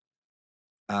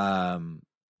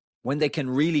 when they can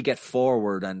really get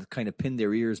forward and kind of pin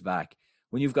their ears back,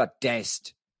 when you've got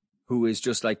Dest, who is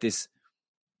just like this,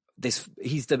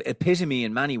 he's the epitome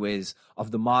in many ways of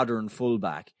the modern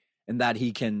fullback, in that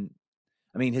he can,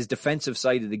 his defensive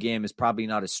side of the game is probably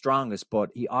not his strongest,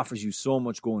 but he offers you so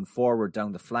much going forward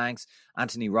down the flanks.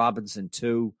 Anthony Robinson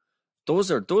too.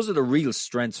 Those are the real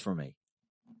strengths for me.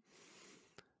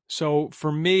 So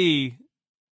for me,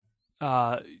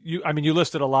 you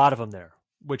listed a lot of them there,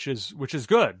 which is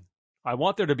good. I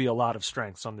want there to be a lot of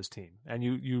strengths on this team, and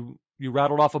you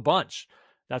rattled off a bunch.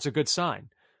 That's a good sign.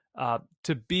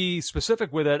 To be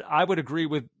specific with it, I would agree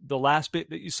with the last bit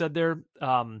that you said there.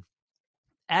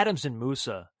 Adams and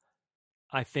Musa,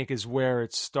 I think, is where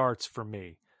it starts for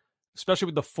me, especially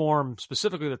with the form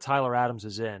specifically that Tyler Adams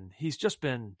is in. He's just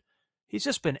been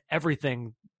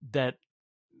everything that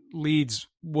Leeds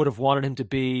would have wanted him to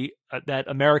be, that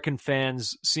American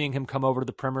fans seeing him come over to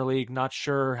the Premier League, not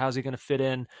sure how's he going to fit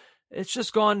in.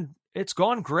 It's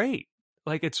gone great.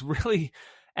 Like, it's really,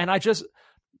 and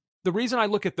the reason I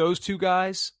look at those two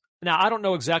guys, now I don't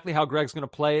know exactly how Greg's going to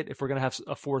play it, if we're going to have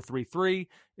a 4-3-3,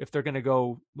 if they're going to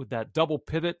go with that double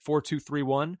pivot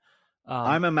 4-2-3-1.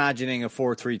 I'm imagining a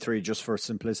 4-3-3 just for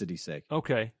simplicity's sake.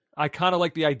 Okay. I kind of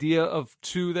like the idea of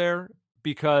two there,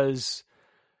 because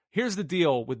here's the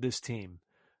deal with this team.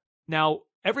 Now,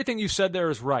 everything you said there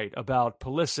is right about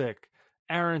Pulisic,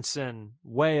 Aronson,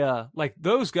 Weah, like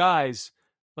those guys,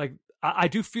 like I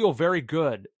do feel very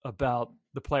good about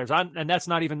the players. And that's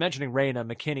not even mentioning Reina,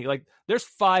 McKinney. Like, there's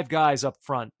 5 guys up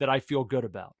front that I feel good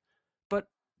about. But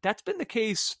that's been the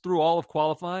case through all of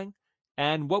qualifying.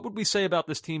 And what would we say about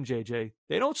this team, JJ?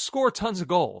 They don't score tons of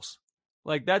goals.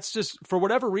 Like, that's just, for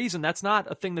whatever reason, that's not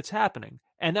a thing that's happening.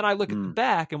 And then I look at the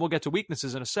back, and we'll get to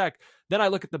weaknesses in a sec. Then I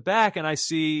look at the back, and I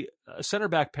see a center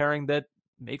back pairing that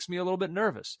makes me a little bit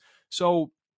nervous.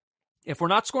 So if we're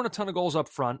not scoring a ton of goals up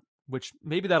front, which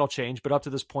maybe that'll change, but up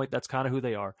to this point, that's kind of who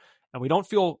they are, and we don't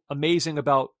feel amazing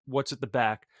about what's at the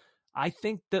back, I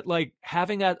think that, like,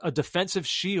 having a defensive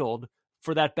shield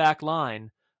for that back line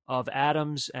of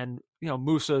Adams and,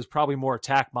 Musa is probably more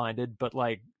attack-minded, but,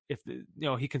 like, if,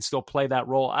 he can still play that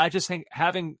role. I just think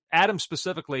having Adams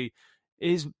specifically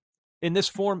is, in this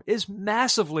form, is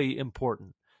massively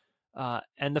important.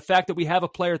 And the fact that we have a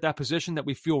player at that position that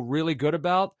we feel really good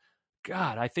about,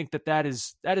 God, I think that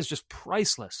is just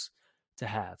priceless to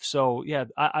have. So yeah,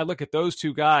 I look at those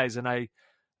two guys and I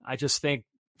just think,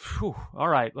 whew, all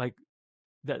right, like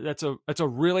that's a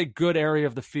really good area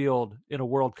of the field in a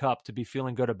World Cup to be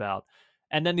feeling good about.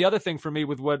 And then the other thing for me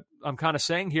with what I'm kind of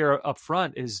saying here up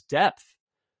front is depth.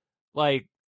 Like,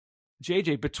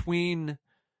 JJ, between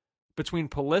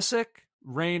Pulisic,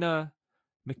 Reina,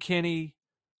 McKinney,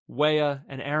 Weah,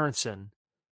 and Aronson,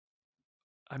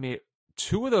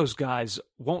 2 of those guys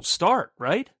won't start,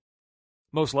 right?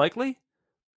 Most likely.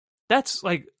 That's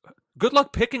like, good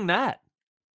luck picking that.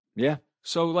 Yeah.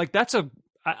 So like,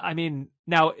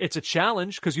 now it's a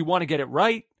challenge because you want to get it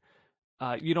right.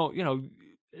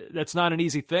 That's not an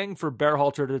easy thing for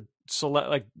Berhalter to select,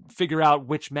 like, figure out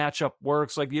which matchup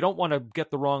works. Like, you don't want to get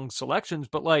the wrong selections,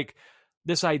 but like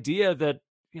this idea that,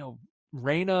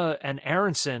 Reina and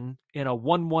Aronson in a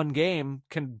 1-1 game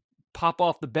can pop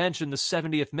off the bench in the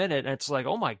 70th minute. And it's like,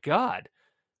 oh my God,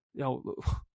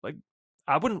 like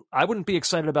I wouldn't be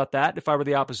excited about that if I were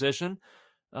the opposition.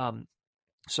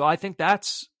 So I think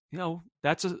that's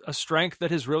that's a strength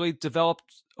that has really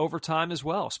developed over time as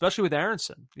well, especially with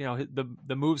Aronson.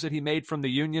 The moves that he made from the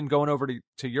Union going over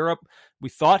to Europe, we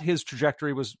thought his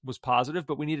trajectory was positive,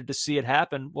 but we needed to see it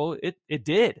happen. Well, it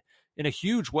did in a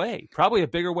huge way, probably a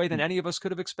bigger way than any of us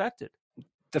could have expected.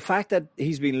 The fact that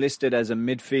he's been listed as a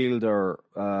midfielder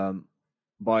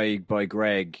by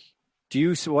Greg,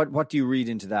 what do you read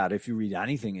into that? If you read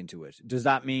anything into it, does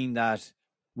that mean that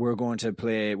we're not going to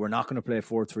play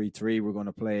 4-3-3, we're going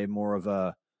to play more of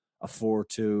a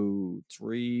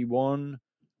 4-2-3-1,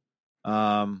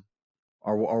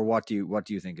 or what do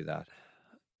you think of that?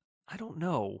 I don't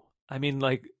know. I mean,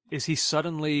 is he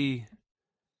suddenly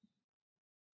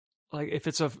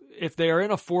if they are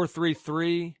in a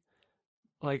 4-3-3,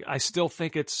 I still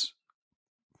think it's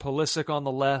Pulisic on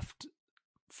the left,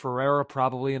 Ferreira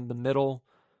probably in the middle,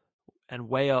 and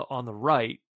Weah on the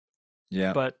right.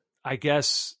 Yeah, but I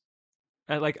guess,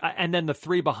 and then the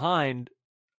three behind.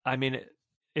 I mean,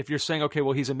 if you're saying, okay,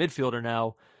 well, he's a midfielder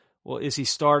now, well, is he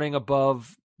starting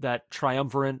above that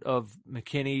triumvirate of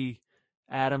McKinney,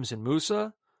 Adams, and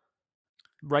Musa?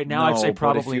 Right now, I'd say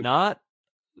probably not.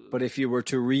 But if you were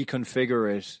to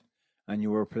reconfigure it, and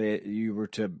you were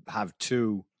to have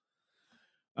two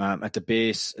at the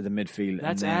base of the midfield,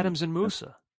 that's Adams and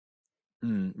Musa,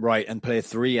 right, and play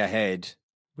three ahead,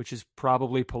 which is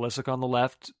probably Pulisic on the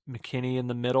left, McKinney in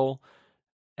the middle,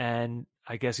 and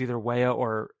I guess either Weah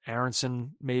or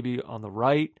Aronson maybe on the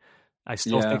right. I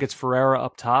still think it's Ferreira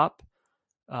up top.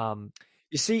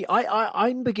 You see,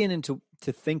 I'm beginning to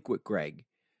think with Greg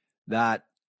that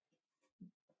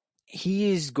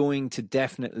he is going to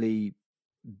definitely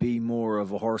be more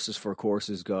of a horses for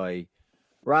courses guy,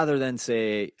 rather than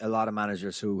say a lot of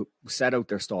managers who set out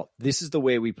their stall. This is the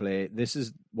way we play. This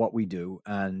is what we do,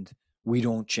 and we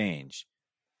don't change.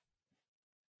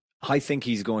 I think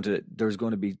there's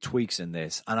going to be tweaks in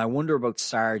this, and I wonder about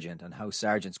Sargent and how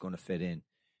Sargent's going to fit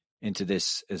into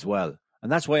this as well.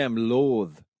 And that's why I'm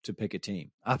loath to pick a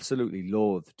team. Absolutely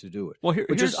loath to do it. Well,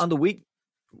 here's on the week.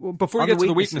 Well, before you get to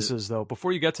the weaknesses, though,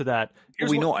 before you get to that,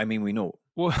 we know. We know.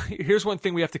 Well, here's one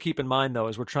thing we have to keep in mind, though,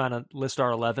 as we're trying to list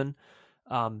our 11.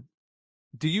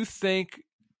 Do you think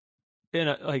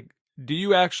do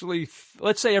you actually,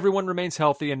 let's say everyone remains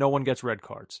healthy and no one gets red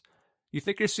cards, you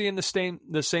think you're seeing the same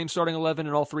starting 11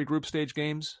 in all three group stage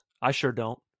games? I sure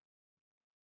don't.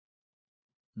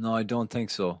 No, I don't think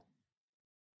so.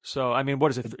 So, I mean,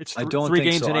 what is it? It's I don't 3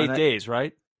 think games so. in 8 days,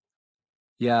 right?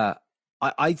 Yeah.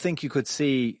 I think you could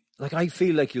see, I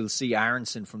feel like you'll see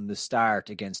Aronson from the start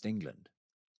against England.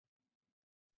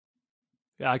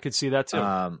 Yeah, I could see that too.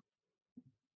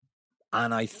 But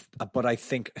I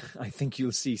think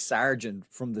you'll see Sargent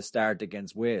from the start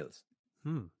against Wales.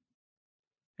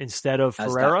 Instead of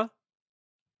Ferreira?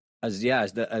 As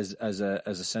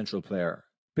a central player.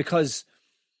 Because,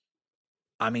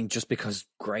 I mean, just because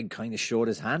Greg kind of showed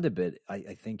his hand a bit,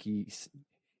 I think he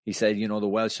said, the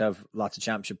Welsh have lots of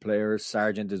championship players.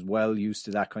 Sargent is well used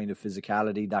to that kind of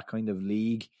physicality, that kind of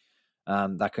league,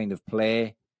 that kind of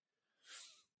play.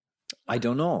 I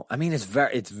don't know. I mean, it's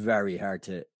very hard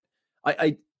to.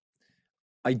 I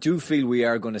do feel we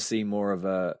are going to see more of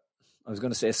a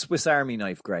Swiss Army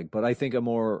knife Greg, but I think a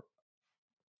more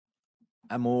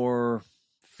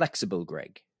flexible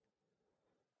Greg.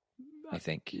 I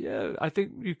think. Yeah, I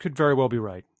think you could very well be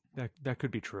right. That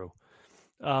could be true.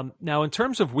 Now, in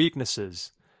terms of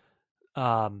weaknesses,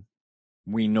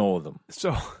 we know them.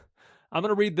 So I'm going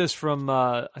to read this from,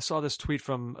 I saw this tweet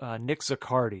from Nick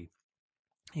Zaccardi.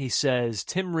 He says,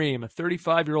 Tim Ream, a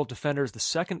 35-year-old defender, is the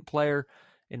second player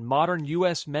in modern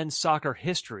U.S. men's soccer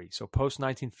history, so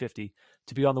post-1950,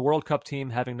 to be on the World Cup team,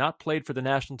 having not played for the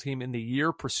national team in the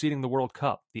year preceding the World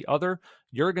Cup. The other,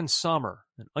 Jürgen Sommer,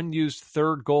 an unused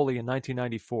third goalie in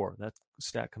 1994. That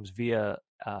stat comes via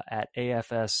at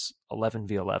AFS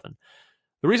 11v11.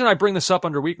 The reason I bring this up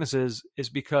under weaknesses is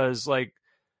because,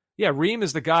 Ream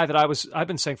is the guy that I've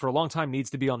been saying for a long time needs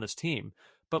to be on this team.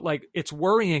 But, it's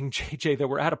worrying, JJ, that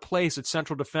we're at a place at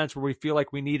central defense where we feel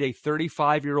like we need a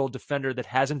 35-year-old defender that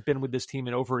hasn't been with this team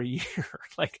in over a year.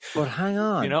 But hang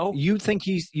on, you think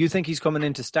he's coming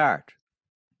in to start?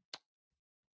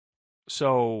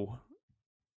 So,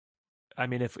 I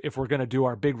mean, if we're going to do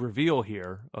our big reveal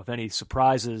here of any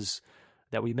surprises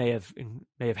that we may have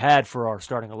had for our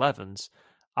starting 11s,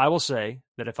 I will say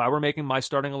that if I were making my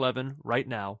starting 11 right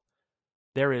now,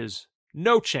 there is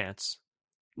no chance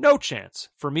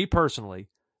for me personally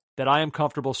that I am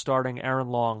comfortable starting Aaron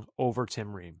Long over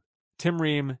Tim Ream. Tim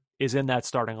Ream is in that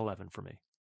starting 11 for me.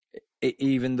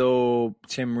 Even though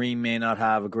Tim Ream may not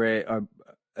have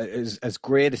as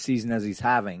great a season as he's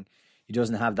having, he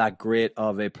doesn't have that great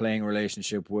of a playing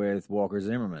relationship with Walker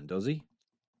Zimmerman, does he?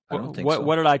 I don't think so.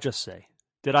 What did I just say?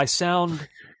 Did I sound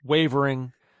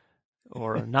wavering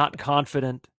or not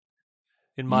confident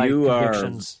in my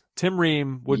convictions? Tim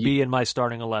Ream would be in my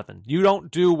starting 11. You don't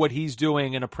do what he's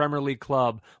doing in a Premier League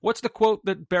club. What's the quote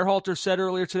that Berhalter said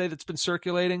earlier today that's been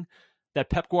circulating? That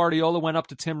Pep Guardiola went up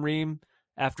to Tim Ream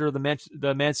after the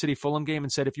Man City Fulham game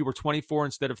and said, if you were 24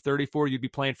 instead of 34, you'd be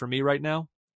playing for me right now?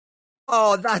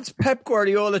 Oh, that's Pep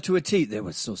Guardiola to a T. They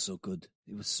were so good.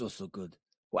 It was so good.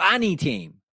 Well, any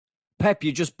team. Pep,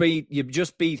 you just beat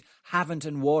Havant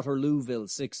Waterlooville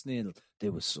 6-0. They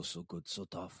were so good, so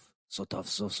tough,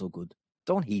 so good.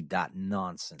 Don't heed that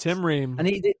nonsense. Tim Ream.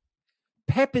 And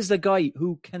Pep is the guy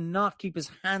who cannot keep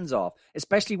his hands off,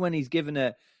 especially when he's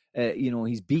given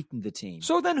he's beaten the team.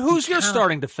 So then who's your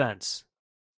starting defense?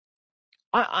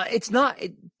 It's not.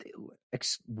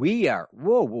 We are.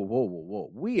 Whoa.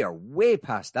 We are way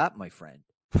past that, my friend.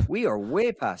 We are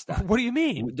way past that. What do you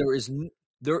mean?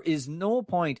 There is no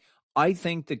point. I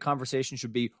think the conversation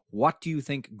should be, what do you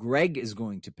think Greg is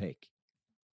going to pick?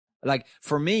 Like,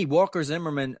 for me, Walker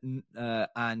Zimmerman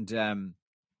and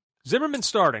Zimmerman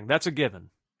starting. That's a given.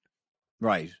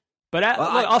 Right. But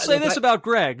I'll say this about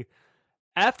Greg.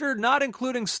 After not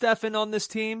including Stefan on this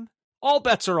team, all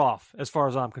bets are off as far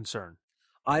as I'm concerned.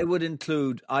 I would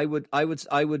tend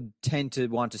to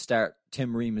want to start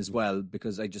Tim Ream as well,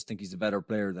 because I just think he's a better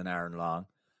player than Aaron Long.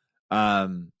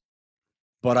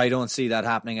 But I don't see that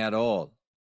happening at all.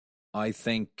 I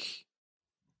think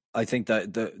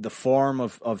that the form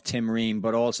of Tim Ream,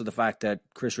 but also the fact that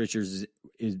Chris Richards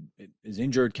is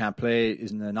injured, can't play,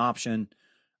 isn't an option,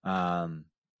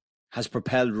 has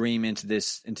propelled Ream into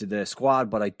the squad.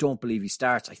 But I don't believe he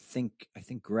starts. I think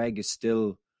Greg is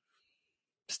still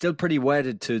pretty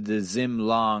wedded to the Zim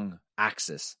Long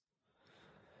axis.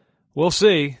 We'll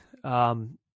see. I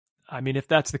mean, if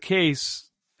that's the case,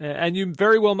 and you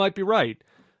very well might be right,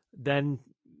 then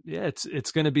yeah,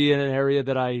 it's going to be in an area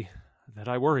that I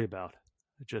worry about.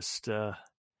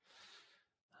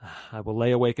 I will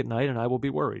lay awake at night and I will be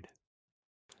worried.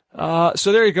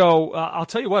 So there you go. I'll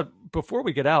tell you what. Before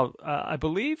we get out, I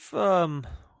believe we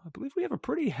have a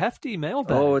pretty hefty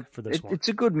mailbag for this one. It's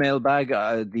a good mailbag.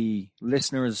 The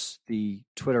listeners, the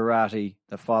Twitterati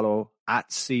that follow at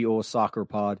CO Soccer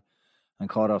Pod and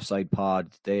Caught Offside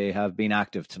Pod, they have been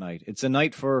active tonight. It's a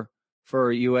night for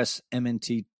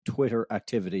USMNT Twitter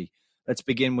activity. Let's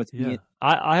begin with Ian.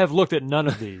 I have looked at none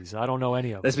of these. I don't know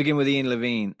any of them. Let's begin with Ian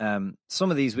Levine.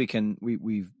 Some of these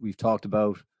we've talked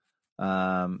about,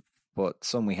 but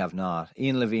some we have not.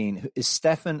 Ian Levine, is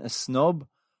Stefan a snub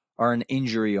or an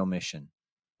injury omission?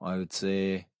 I would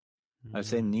say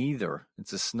neither.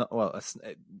 It's a snub. Well,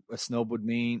 a snub would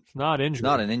mean it's not injury.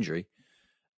 Not an injury.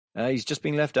 He's just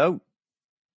been left out.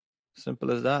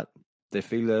 Simple as that. They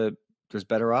feel there's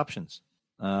better options.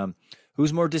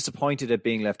 Who's more disappointed at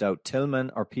being left out,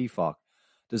 Tillman or Pefok?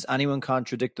 Does anyone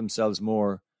contradict themselves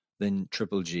more than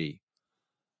Triple G?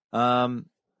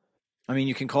 I mean,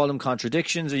 you can call them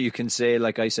contradictions, or you can say,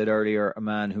 like I said earlier, a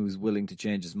man who's willing to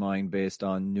change his mind based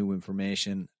on new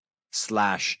information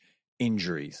 /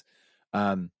 injuries.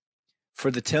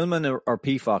 For the Tillman or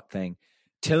Pefok thing,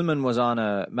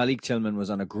 Malik Tillman was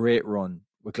on a great run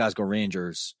with Glasgow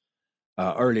Rangers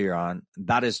earlier on.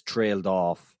 That has trailed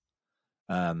off.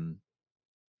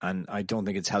 And I don't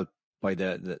think it's helped by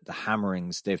the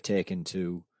hammerings they've taken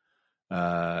to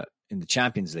in the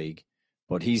Champions League.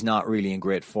 But he's not really in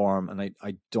great form, and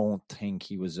I don't think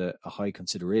he was a high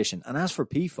consideration. And as for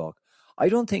Pefok, I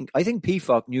think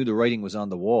Pefok knew the writing was on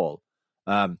the wall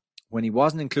when he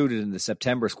wasn't included in the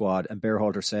September squad. And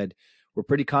Berhalter said, "We're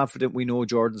pretty confident we know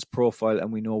Jordan's profile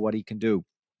and we know what he can do."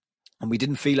 And we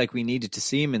didn't feel like we needed to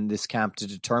see him in this camp to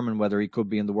determine whether he could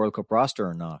be in the World Cup roster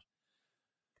or not.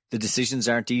 The decisions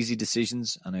aren't easy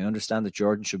decisions, and I understand that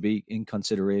Jordan should be in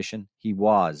consideration. He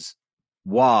was.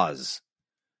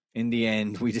 In the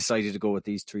end, we decided to go with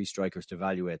these three strikers to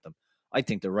evaluate them. I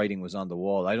think the writing was on the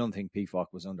wall. I don't think Pefok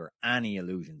was under any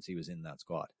illusions he was in that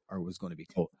squad or was going to be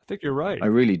close. I think you're right. I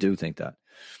really do think that.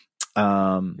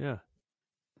 Yeah.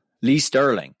 Lee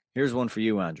Sterling. Here's one for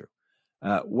you, Andrew.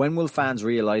 When will fans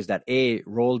realize that A,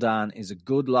 Roldan is a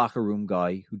good locker room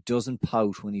guy who doesn't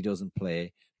pout when he doesn't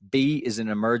play, B, is an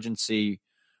emergency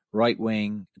right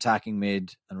wing, attacking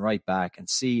mid and right back, and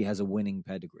C, has a winning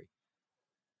pedigree?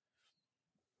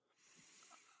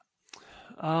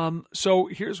 So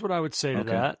here's what I would say to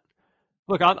that.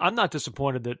 Look, I'm not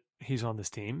disappointed that he's on this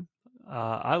team.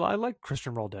 I like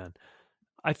Christian Roldan.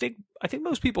 I think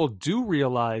most people do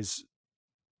realize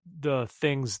the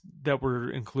things that were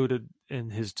included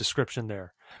in his description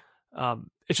there.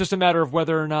 It's just a matter of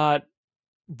whether or not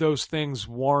those things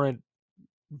warrant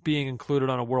being included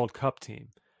on a World Cup team.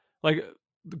 Like,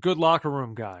 the good locker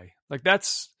room guy. Like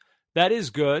that is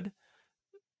good.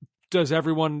 Does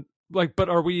everyone but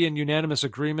are we in unanimous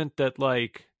agreement that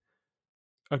like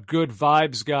a good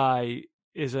vibes guy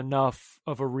is enough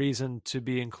of a reason to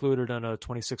be included on a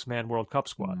 26-man World Cup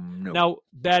squad? No. Now,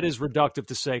 that is reductive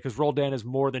to say because Roldan is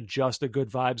more than just a good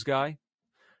vibes guy.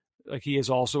 Like he is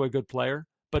also a good player,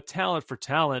 but talent for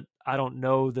talent, I don't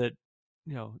know that,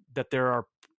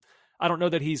 I don't know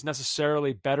that he's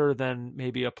necessarily better than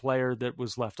maybe a player that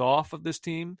was left off of this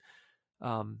team.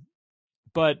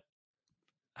 But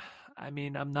I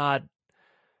mean,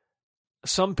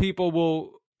 some people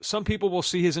will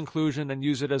see his inclusion and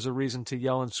use it as a reason to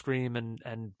yell and scream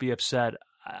and be upset.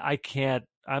 I can't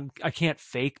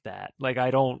fake that. Like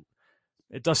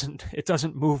it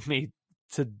doesn't move me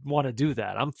to want to do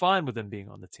that. I'm fine with him being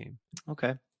on the team.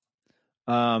 Okay.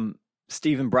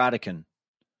 Stephen Bradican.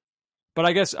 But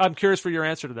I guess I'm curious for your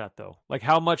answer to that though. Like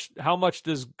how much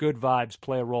does good vibes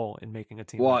play a role in making a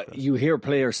team? Well, like this? You hear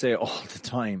players say all the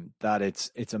time that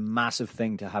it's a massive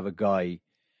thing to have a guy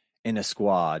in a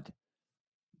squad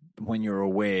when you're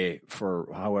away for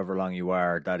however long you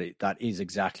are, that is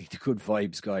exactly the good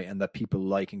vibes guy and that people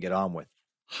like and get on with.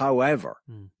 However,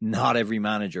 not every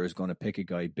manager is going to pick a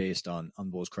guy based on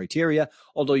those criteria.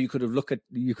 Although you could look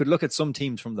at some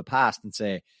teams from the past and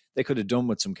say they could have done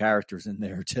with some characters in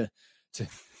there to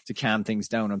calm things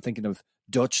down. I'm thinking of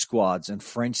Dutch squads and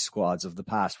French squads of the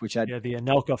past, which had the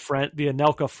Anelka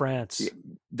France.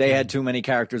 They had too many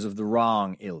characters of the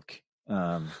wrong ilk.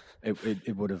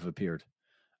 It would have appeared.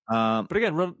 But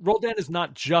again, Roldan is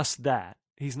not just that.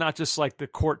 He's not just like the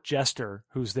court jester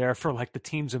who's there for like the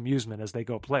team's amusement as they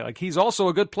go play. Like he's also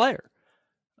a good player.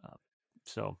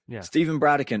 So yeah. Stephen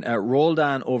Bradican,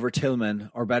 Roldan over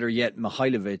Tillman, or better yet,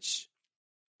 Mihailovic,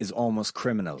 is almost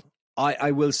criminal.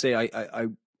 I will say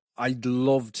I'd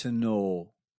love to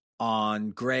know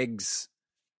on Greg's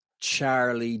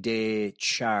Charlie Day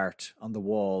chart on the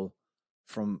wall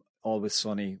from Always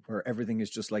Sunny, where everything is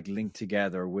just like linked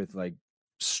together with like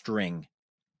string,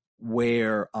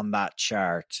 where on that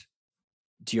chart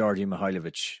Georgi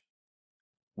Mihailovic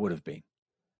would have been.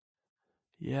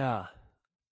 Yeah.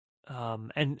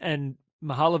 And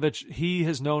Mihailovic, he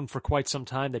has known for quite some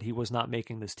time that he was not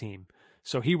making this team.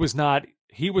 So he was not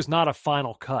a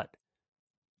final cut.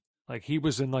 Like he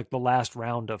was in like the last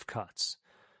round of cuts.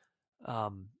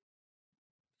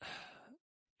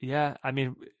 Yeah, I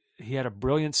mean, he had a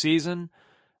brilliant season.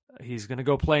 He's going to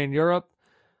go play in Europe.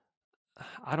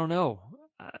 I don't know.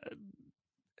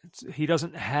 He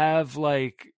doesn't have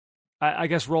like, I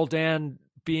guess Roldan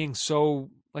being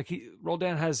so like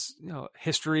Roldan has,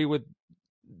 history with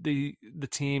the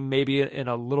team, maybe in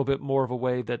a little bit more of a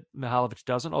way that Mihailovic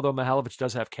doesn't, although Mihailovic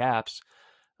does have caps.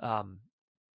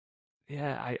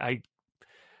 Yeah,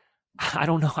 I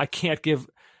don't know. I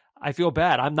feel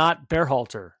bad. I'm not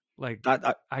Berhalter. Like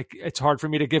it's hard for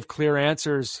me to give clear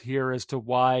answers here as to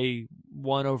why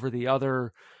one over the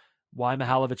other, why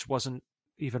Mihailovic wasn't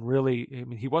even really, I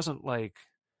mean, he wasn't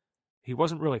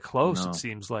really close, No. It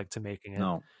seems like, to making it.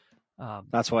 No.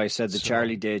 That's why I said the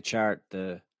Charlie Day chart,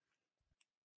 the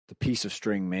piece of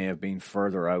string may have been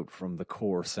further out from the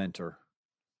core center.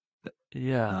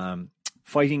 Yeah.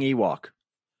 Fighting Ewok.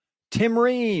 Tim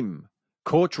Ream.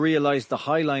 Coach realized the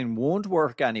high line won't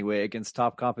work anyway against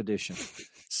top competition.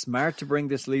 Smart to bring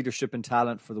this leadership and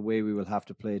talent for the way we will have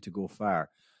to play to go far.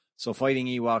 So Fighting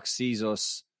Ewok sees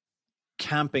us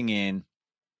camping in,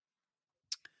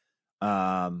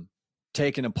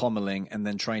 taking a pummeling, and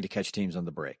then trying to catch teams on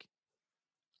the break.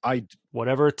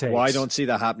 Whatever it takes. Well, I don't see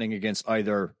that happening against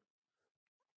either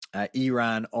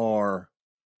Iran or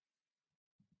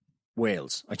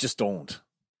Wales. I just don't.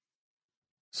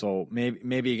 So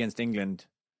maybe against England.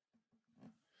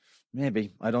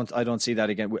 Maybe I don't see that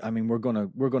again. I mean, we're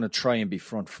gonna try and be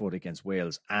front foot against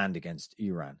Wales and against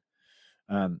Iran.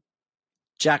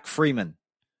 Jack Freeman,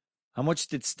 how much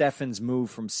did Stefan's move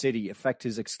from City affect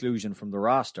his exclusion from the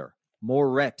roster?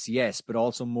 More reps, yes, but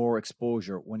also more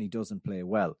exposure when he doesn't play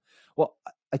well. Well,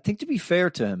 I think to be fair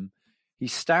to him, he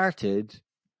started.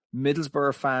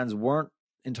 Middlesbrough fans weren't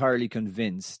entirely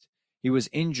convinced. He was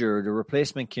injured. A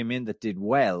replacement came in that did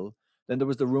well. Then there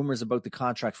was the rumours about the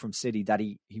contract from City that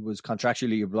he was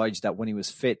contractually obliged that when he was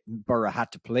fit, Borough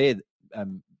had to play,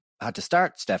 had to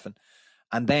start Stefan.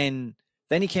 And then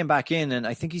he came back in, and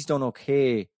I think he's done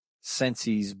okay since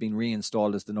he's been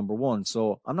reinstalled as the number one.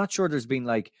 So I'm not sure there's been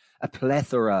like a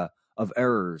plethora of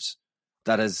errors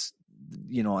that has,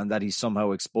 and that he's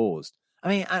somehow exposed. I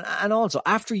mean, and also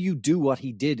after you do what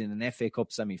he did in an FA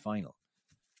Cup semi-final,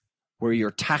 where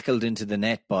you're tackled into the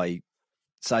net by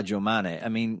Sadio Mane, I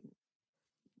mean,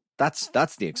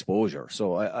 That's the exposure.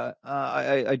 So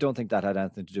I don't think that had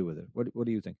anything to do with it. What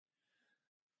do you think?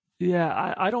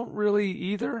 Yeah, I don't really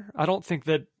either. I don't think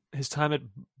that his time at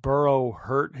Borough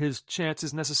hurt his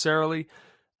chances necessarily.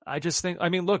 I just think, I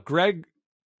mean, look, Greg,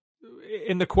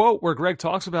 in the quote where Greg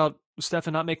talks about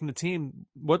Stefan not making the team,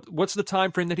 what's the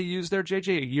time frame that he used there,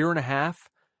 JJ? A year and a half?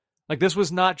 Like, this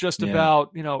was not just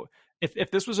about, if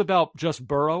this was about just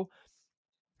Borough,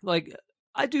 like,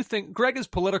 I do think Greg is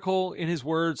political in his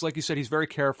words. Like you said, he's very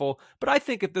careful. But I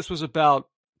think if this was about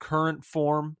current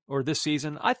form or this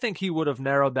season, I think he would have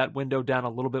narrowed that window down a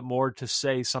little bit more to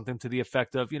say something to the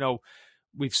effect of,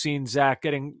 we've seen Zach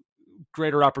getting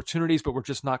greater opportunities, but we're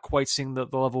just not quite seeing the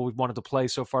level we've wanted to play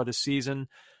so far this season.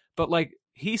 But like,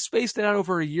 he spaced it out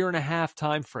over a year and a half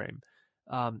time frame.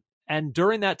 And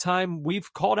during that time,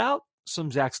 we've called out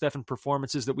some Zach Steffen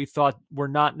performances that we thought were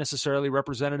not necessarily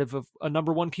representative of a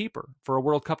number one keeper for a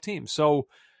World Cup team. So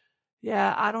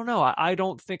yeah, I don't know. I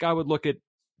don't think I would look at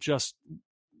just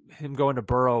him going to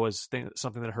Borough as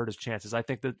something that hurt his chances. I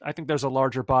think there's a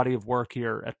larger body of work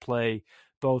here at play,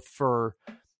 both for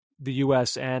the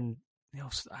U.S. and,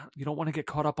 you don't want to get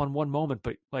caught up on one moment,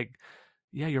 but like,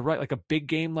 yeah, you're right. Like a big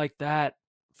game like that,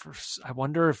 I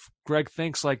wonder if Greg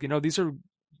thinks like,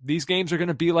 these games are going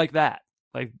to be like that.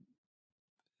 Like,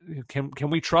 can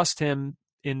we trust him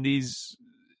in these,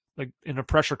 like in a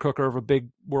pressure cooker of a big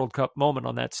World Cup moment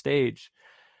on that stage?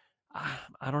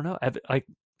 I don't know.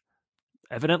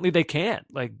 Evidently they can't.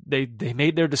 Like they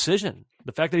made their decision.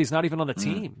 The fact that he's not even on the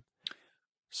team.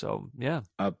 So, yeah.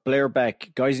 Blair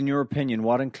Beck, guys, in your opinion,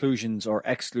 what inclusions or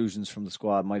exclusions from the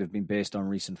squad might have been based on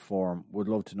recent form? Would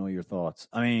love to know your thoughts.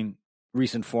 I mean,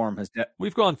 recent form has...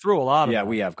 We've gone through a lot of that. Yeah,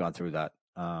 we have gone through that.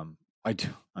 I do.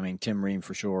 I mean, Tim Ream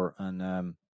for sure.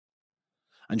 And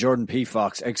Jordan P.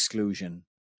 Fox exclusion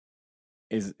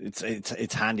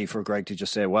it's handy for Greg to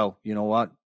just say, well, you know what?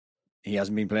 He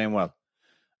hasn't been playing well.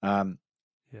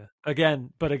 Yeah.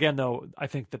 Again, though, I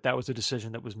think that was a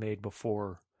decision that was made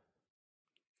before...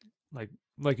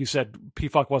 Like you said,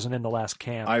 PFOC wasn't in the last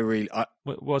camp.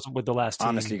 Wasn't with the last team.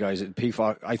 Honestly, guys,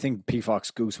 I think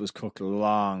PFOC's goose was cooked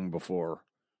long before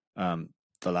the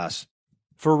last.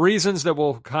 For reasons that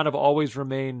will kind of always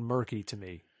remain murky to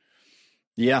me.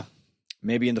 Yeah,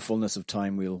 maybe in the fullness of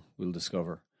time we'll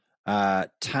discover.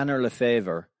 Tanner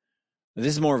Lefevre. This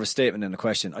is more of a statement than a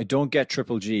question. I don't get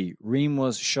Triple G. Ream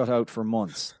was shut out for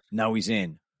months. Now he's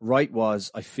in. Wright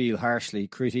was, I feel, harshly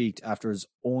critiqued after his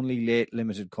only late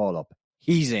limited call-up.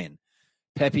 He's in.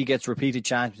 Pepe gets repeated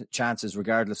chances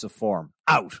regardless of form.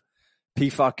 Out.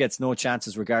 PFOC gets no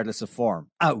chances regardless of form.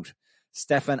 Out.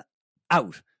 Stefan,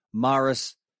 out.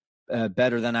 Morris,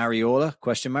 better than Areola?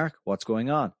 Question mark. What's going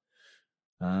on?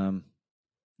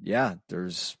 Yeah,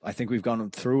 I think we've gone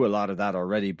through a lot of that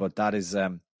already, but that's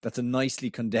a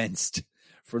nicely condensed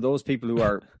for those people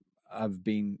who have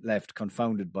been left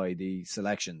confounded by the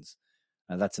selections.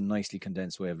 And that's a nicely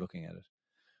condensed way of looking at it.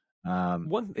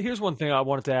 Here's one thing I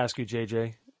wanted to ask you,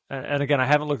 JJ. And again, I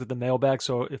haven't looked at the mailbag,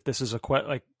 so if this is if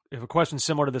a question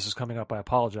similar to this is coming up, I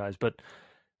apologize. But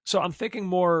so I'm thinking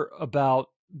more about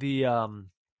the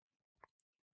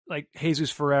Jesus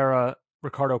Ferreira,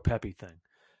 Ricardo Pepi thing.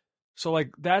 So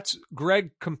that's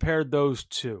Greg compared those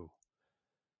two.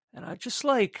 And I just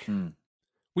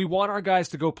we want our guys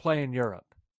to go play in Europe.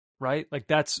 Right?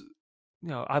 That's,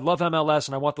 I love MLS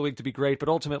and I want the league to be great, but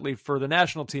ultimately for the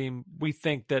national team, we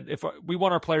think that if we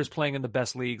want our players playing in the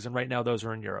best leagues, and right now those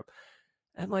are in Europe.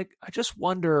 And I just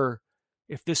wonder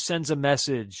if this sends a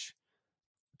message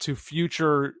to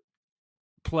future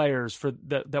players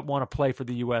that want to play for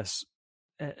the U.S.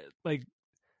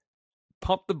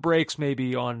 Pump the brakes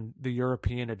maybe on the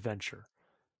European adventure.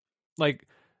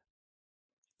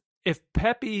 If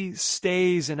Pepe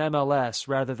stays in MLS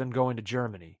rather than going to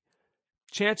Germany,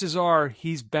 chances are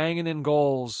he's banging in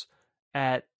goals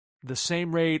at the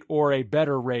same rate or a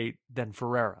better rate than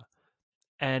Ferreira.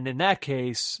 And in that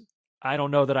case, I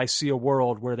don't know that I see a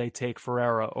world where they take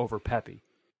Ferreira over Pepe.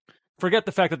 Forget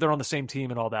the fact that they're on the same team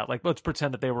and all that. Let's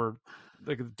pretend that they were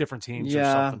different teams or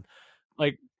something.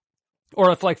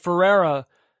 Or if Ferreira,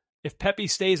 if Pepe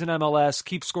stays in MLS,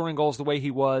 keeps scoring goals the way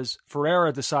he was,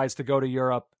 Ferreira decides to go to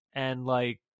Europe and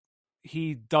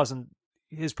he doesn't,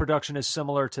 his production is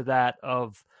similar to that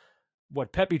of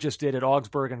what Pepe just did at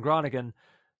Augsburg and Groningen.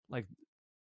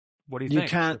 What do you think?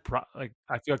 Can't,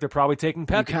 I feel like they're probably taking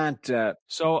Pepe. You can't.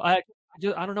 So I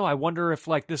don't know. I wonder if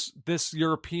this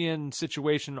European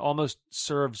situation almost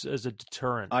serves as a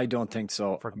deterrent. I don't think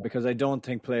so, because I don't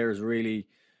think players really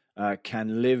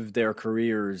can live their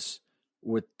careers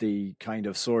with the kind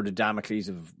of sword of Damocles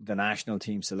of the national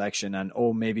team selection, and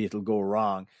maybe it'll go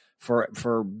wrong. For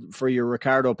your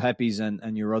Ricardo Pepis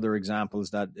and your other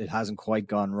examples that it hasn't quite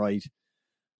gone right.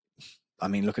 I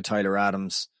mean, look at Tyler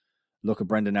Adams, look at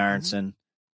Brendan Aronson.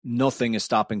 Nothing is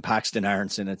stopping Paxton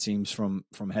Aronson, it seems, from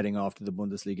heading off to the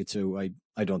Bundesliga too.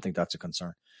 I don't think that's a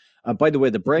concern. By the way,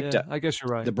 the breakdown. Yeah, I guess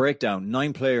you're right. The breakdown: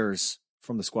 9 players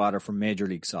from the squad are from Major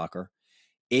League Soccer,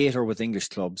 8 are with English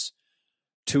clubs,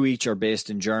 2 each are based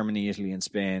in Germany, Italy, and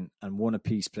Spain, and 1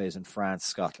 apiece plays in France,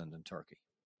 Scotland, and Turkey.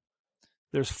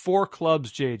 There's 4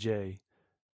 clubs, JJ,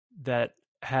 that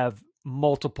have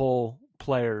multiple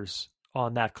players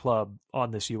on that club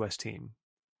on this U.S. team.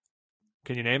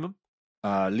 Can you name them?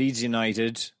 Leeds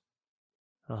United.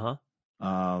 Uh-huh.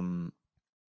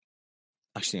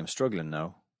 Actually, I'm struggling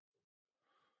now.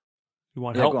 You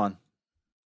want help? Go on.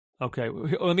 Okay,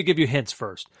 let me give you hints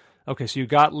first. Okay, so you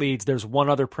got Leeds. There's one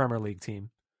other Premier League team.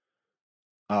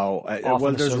 Well,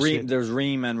 there's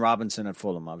Ream and Robinson at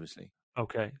Fulham, obviously.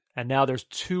 Okay, and now there's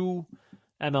 2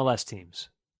 MLS teams.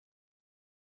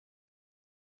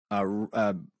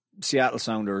 Seattle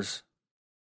Sounders.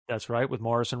 That's right, with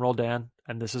Morris and Roldan.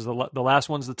 And this is the last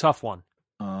one's the tough one.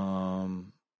 Go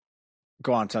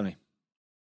on, tell me.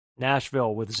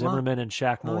 Nashville with Zimmerman and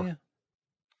Shaq Moore. Oh, yeah.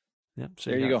 Yep, so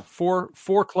there you go.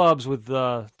 4 clubs with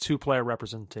 2-player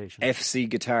representation. FC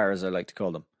Guitar, as I like to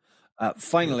call them.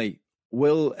 Finally,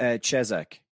 Will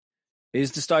Chesak.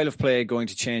 Is the style of play going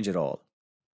to change at all?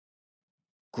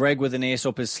 Greg with an ace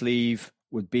up his sleeve,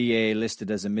 with BA listed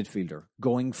as a midfielder.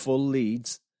 Going full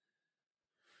Leeds?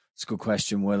 It's a good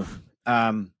question, Will.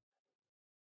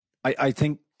 I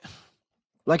think,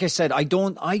 like I said,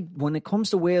 when it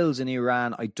comes to Wales and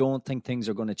Iran, I don't think things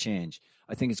are going to change.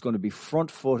 I think it's going to be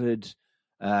front-footed,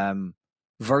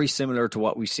 very similar to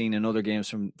what we've seen in other games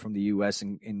from the US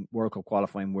in World Cup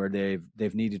qualifying, where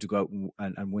they've needed to go out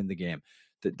and win the game.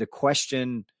 The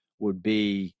question would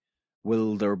be,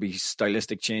 will there be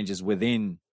stylistic changes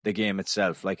within the game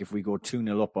itself? Like if we go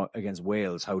 2-0 up against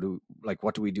Wales,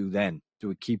 what do we do then? Do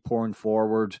we keep pouring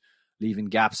forward, leaving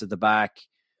gaps at the back?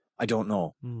 I don't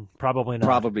know. Probably not.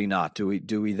 Probably not. Do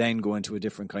we then go into a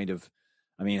different kind of?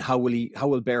 I mean, how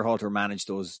will Berhalter manage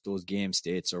those game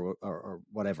states or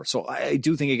whatever? So I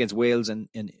do think against Wales and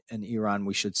Iran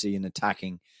we should see an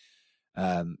attacking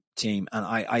team, and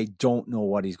I don't know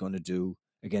what he's going to do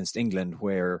against England,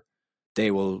 where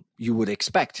you would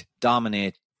expect,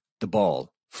 dominate the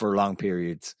ball for long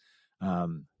periods.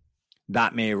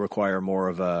 That may require more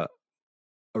of a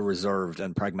reserved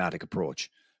and pragmatic approach,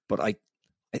 but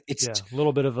it's a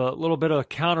little bit of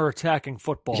counter-attacking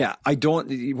football. Yeah, I don't.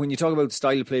 When you talk about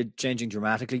style of play changing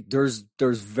dramatically, there's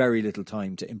very little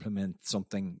time to implement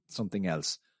something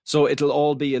else. So it'll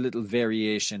all be a little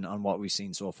variation on what we've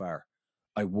seen so far.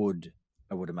 I would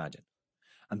imagine,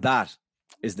 and that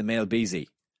is the Mail Beezy,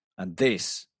 and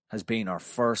this has been our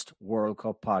first World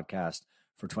Cup podcast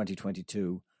for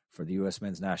 2022 for the US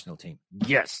men's national team.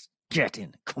 Yes, get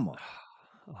in, come on.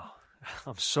 Oh,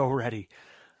 I'm so ready.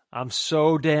 I'm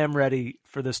so damn ready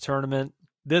for this tournament.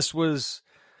 This was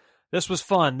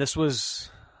fun.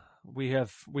 We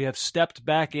have stepped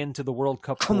back into the World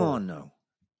Cup. Come on now.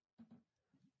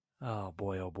 Oh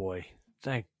boy.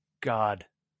 Thank God.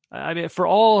 I mean, for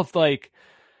all of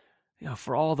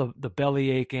for all the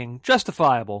belly aching,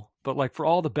 justifiable, but for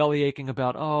all the belly aching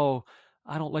about,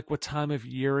 I don't like what time of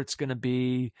year it's going to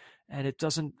be, and it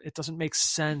doesn't make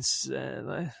sense.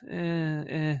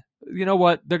 You know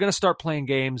what? They're going to start playing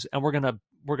games, and we're gonna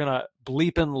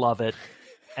bleep and love it,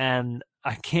 and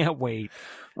I can't wait.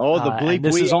 Oh, the bleep!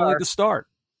 This is only the start.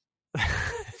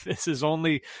 This is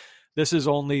only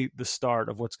the start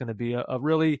of what's going to be a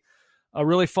really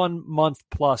fun month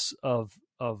plus of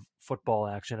football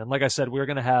action. And like I said, we're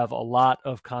going to have a lot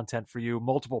of content for you,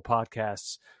 multiple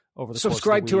podcasts over the course of the week.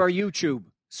 Subscribe to our YouTube.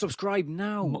 Subscribe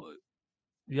now.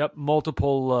 Yep,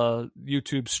 multiple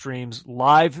YouTube streams,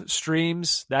 live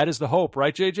streams. That is the hope,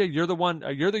 right, JJ? You're the one.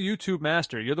 You're the YouTube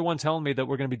master. You're the one telling me that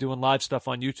we're going to be doing live stuff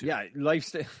on YouTube. Yeah,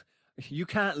 you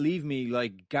can't leave me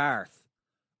like Garth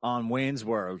on Wayne's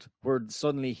World, where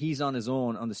suddenly he's on his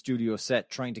own on the studio set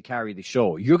trying to carry the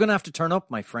show. You're going to have to turn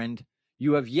up, my friend.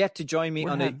 You have yet to join me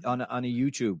on a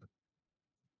YouTube.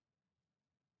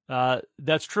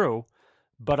 That's true.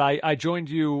 But I joined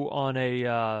you on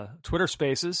a Twitter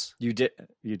Spaces. You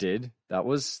did. That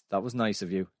was nice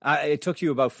of you. It took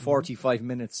you about 45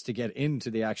 minutes to get into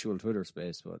the actual Twitter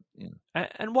space, but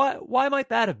And why might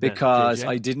that have been? Because JJ?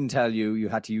 I didn't tell you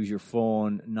had to use your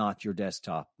phone, not your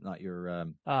desktop, not your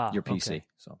PC. Okay.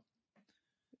 So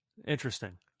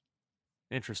interesting.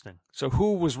 Interesting. So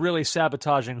who was really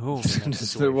sabotaging whom?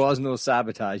 There was no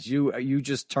sabotage. You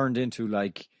just turned into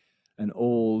like an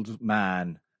old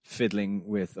man fiddling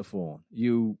with a phone.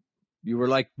 You were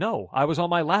like, no, I was on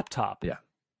my laptop. Yeah.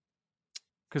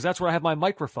 Because that's where I have my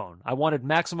microphone. I wanted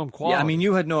maximum quality. Yeah, I mean,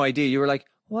 you had no idea. You were like,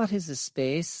 what is a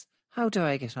space? How do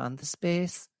I get on the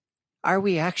space? Are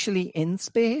we actually in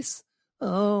space?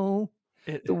 Oh,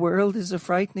 the world is a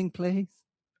frightening place.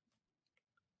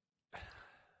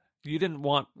 You didn't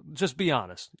want, just be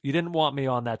honest. You didn't want me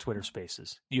on that Twitter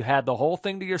Spaces. You had the whole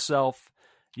thing to yourself.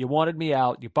 You wanted me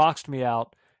out. You boxed me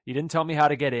out. You didn't tell me how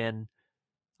to get in.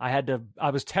 I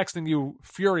was texting you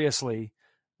furiously.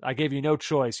 I gave you no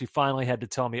choice. You finally had to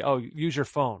tell me, oh, use your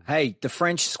phone. Hey, the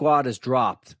French squad has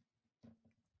dropped.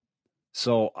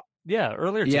 So yeah,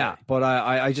 earlier today. Yeah, but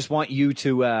I just want you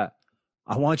to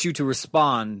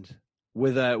respond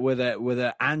with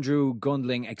a Andrew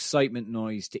Gundling excitement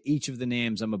noise to each of the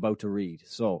names I'm about to read.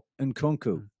 So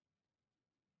Nkunku,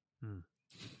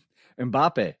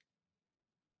 Mbappe,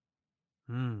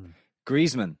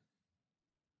 Griezmann,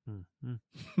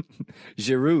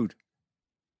 Giroud,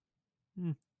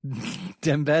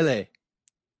 Dembele,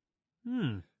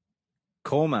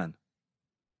 Coman,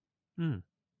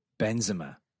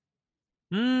 Benzema.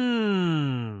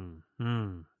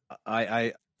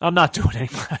 I'm not doing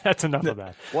it. That's enough of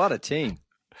that. What a team.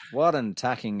 What an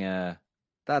attacking. That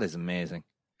is amazing.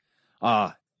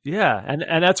 Yeah,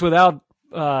 and that's without,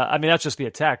 that's just the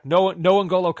attack. No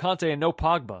N'Golo Kante and no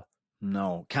Pogba.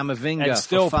 No. Camavinga, and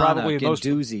still Fofana, probably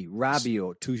Guendouzi,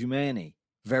 Rabiot, Tchouaméni,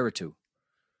 Veretout.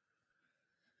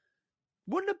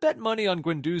 Wouldn't have bet money on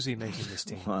Guendouzi making this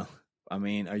team. Well, I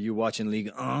mean, are you watching Ligue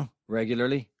 1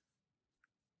 regularly?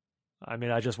 I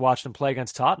mean, I just watched him play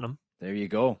against Tottenham. There you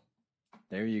go.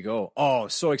 Oh,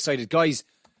 so excited. Guys,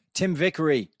 Tim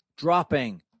Vickery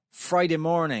dropping Friday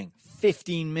morning,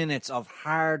 15 minutes of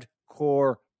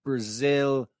hardcore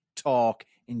Brazil talk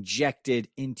injected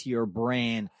into your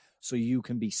brain so you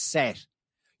can be set.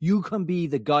 You can be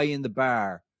the guy in the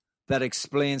bar that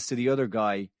explains to the other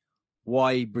guy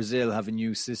why Brazil have a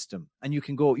new system. And you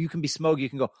can be smug, you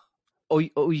can go, oh,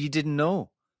 you didn't know?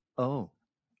 Oh,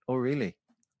 really?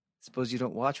 Suppose you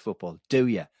don't watch football, do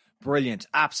you? Brilliant.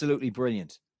 Absolutely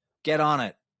brilliant. Get on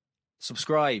it.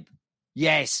 Subscribe.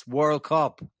 Yes, World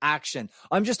Cup. Action.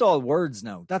 I'm just all words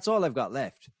now. That's all I've got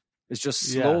left. It's just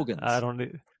slogans. I don't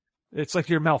need... It's like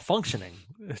you're malfunctioning.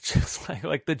 It's just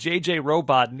like the JJ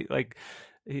robot. Like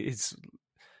he's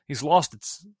lost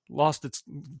its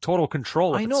total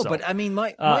control of itself. But I mean,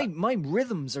 my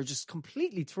rhythms are just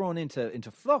completely thrown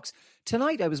into flux.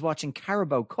 Tonight I was watching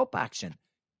Carabao Cup action.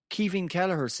 Kevin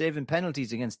Kelleher saving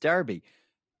penalties against Derby.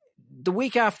 The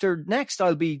week after next,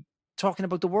 I'll be talking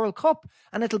about the World Cup,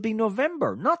 and it'll be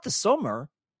November, not the summer.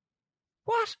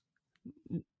 What?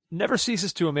 Never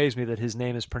ceases to amaze me that his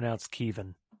name is pronounced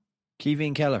Kevin.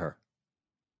 Kevin Kelleher.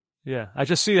 Yeah, I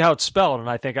just see how it's spelled, and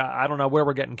I think, I don't know where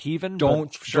we're getting Kevin.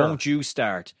 Don't you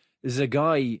start. There's a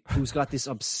guy who's got this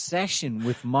obsession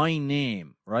with my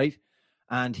name, right?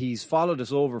 And he's followed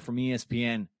us over from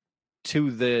ESPN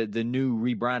to the new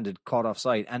rebranded Caught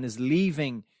Offside, and is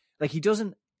leaving. Like, he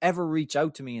doesn't ever reach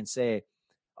out to me and say,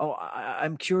 oh,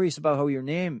 I'm curious about how your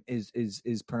name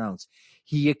is pronounced.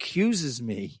 He accuses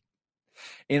me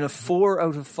in a 4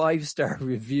 out of 5 star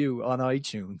review on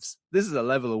iTunes. This is a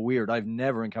level of weird I've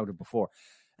never encountered before.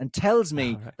 And tells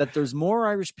me that there's more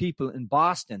Irish people in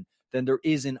Boston than there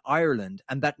is in Ireland,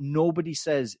 and that nobody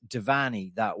says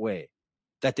Devani that way,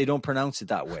 that they don't pronounce it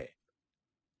that way.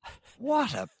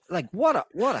 What a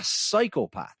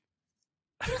psychopath.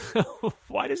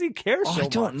 Why does he care so much? I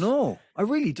don't know. I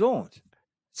really don't.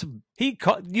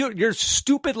 Your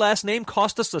stupid last name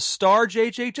cost us a star,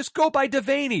 JJ. Just go by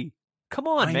Devaney. Come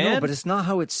on, man. I know, but it's not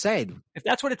how it's said. If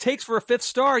that's what it takes for a 5th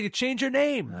star, you change your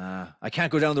name. I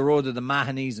can't go down the road of the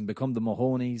Mahonies and become the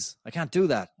Mahonies. I can't do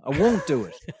that. I won't do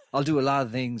it. I'll do a lot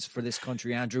of things for this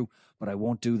country, Andrew, but I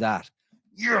won't do that.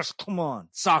 Yes, come on.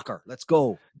 Soccer. Let's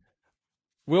go.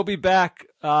 We'll be back,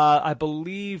 I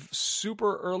believe,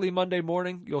 super early Monday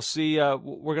morning. You'll see we're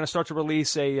going to start to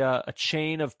release a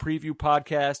chain of preview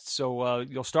podcasts. So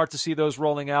you'll start to see those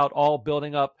rolling out, all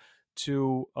building up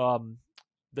to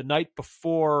the night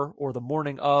before or the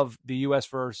morning of the U.S.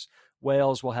 versus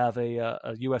Wales. We'll have a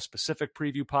U.S.-specific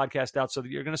preview podcast out. So that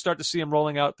you're going to start to see them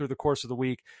rolling out through the course of the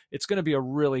week. It's going to be a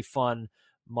really fun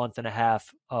month and a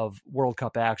half of World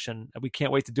Cup action, and we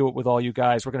can't wait to do it with all you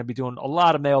guys. We're going to be doing a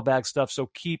lot of mailbag stuff, so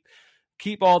keep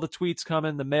all the tweets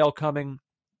coming, the mail coming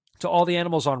To all the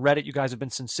animals on Reddit, you guys have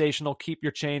been sensational. Keep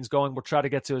your chains going. We'll try to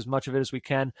get to as much of it as we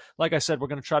can. Like I said, we're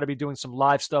going to try to be doing some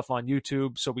live stuff on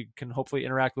YouTube so we can hopefully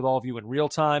interact with all of you in real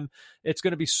time. It's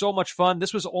going to be so much fun.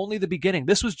 This was only the beginning.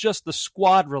 This was just the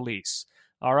squad release.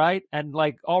 All right. And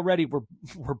like already we're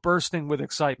bursting with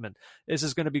excitement. This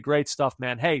is going to be great stuff,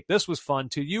 man. Hey, this was fun.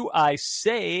 To you, I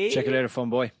say. Check it out, fun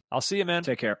boy. I'll see you, man.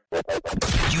 Take care.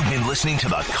 You've been listening to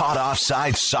the Caught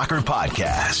Offside Soccer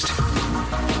Podcast.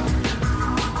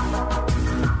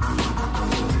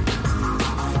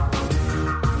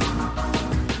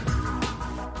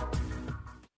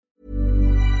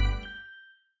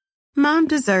 Mom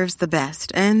deserves the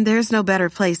best, and there's no better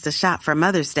place to shop for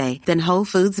Mother's Day than Whole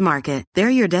Foods Market. They're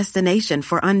your destination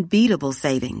for unbeatable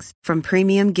savings, from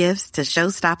premium gifts to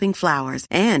show-stopping flowers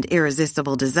and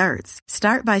irresistible desserts.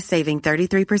 Start by saving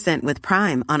 33% with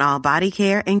Prime on all body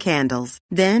care and candles.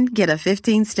 Then get a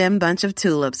 15-stem bunch of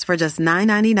tulips for just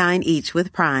 $9.99 each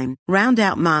with Prime. Round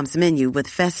out Mom's menu with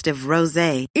festive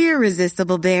rosé,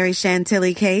 irresistible berry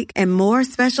chantilly cake, and more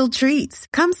special treats.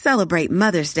 Come celebrate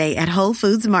Mother's Day at Whole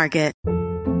Foods Market.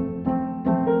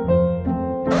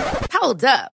 Hold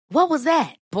up. What was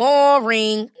that?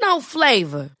 Boring. No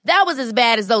flavor. That was as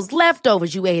bad as those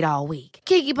leftovers you ate all week.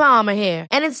 Keke Palmer here,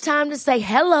 and it's time to say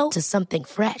hello to something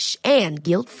fresh and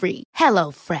guilt-free.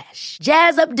 Hello Fresh.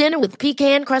 Jazz up dinner with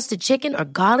pecan-crusted chicken or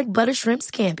garlic butter shrimp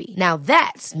scampi. Now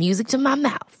that's music to my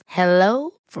mouth.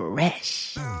 Hello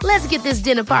Fresh. Let's get this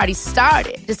dinner party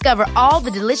started. Discover all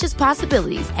the delicious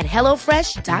possibilities at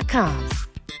HelloFresh.com.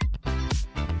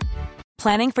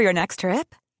 Planning for your next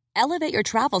trip? Elevate your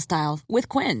travel style with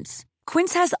Quince.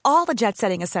 Quince has all the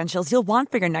jet-setting essentials you'll want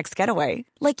for your next getaway,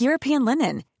 like European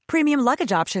linen, premium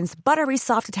luggage options, buttery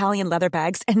soft Italian leather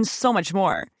bags, and so much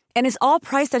more. And is all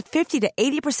priced at 50 to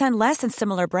 80% less than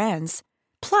similar brands.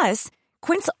 Plus,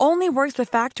 Quince only works with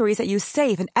factories that use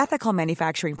safe and ethical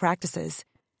manufacturing practices.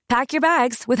 Pack your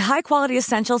bags with high-quality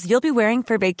essentials you'll be wearing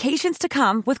for vacations to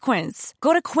come with Quince.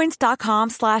 Go to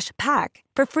quince.com/pack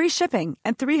for free shipping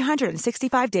and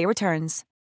 365-day returns.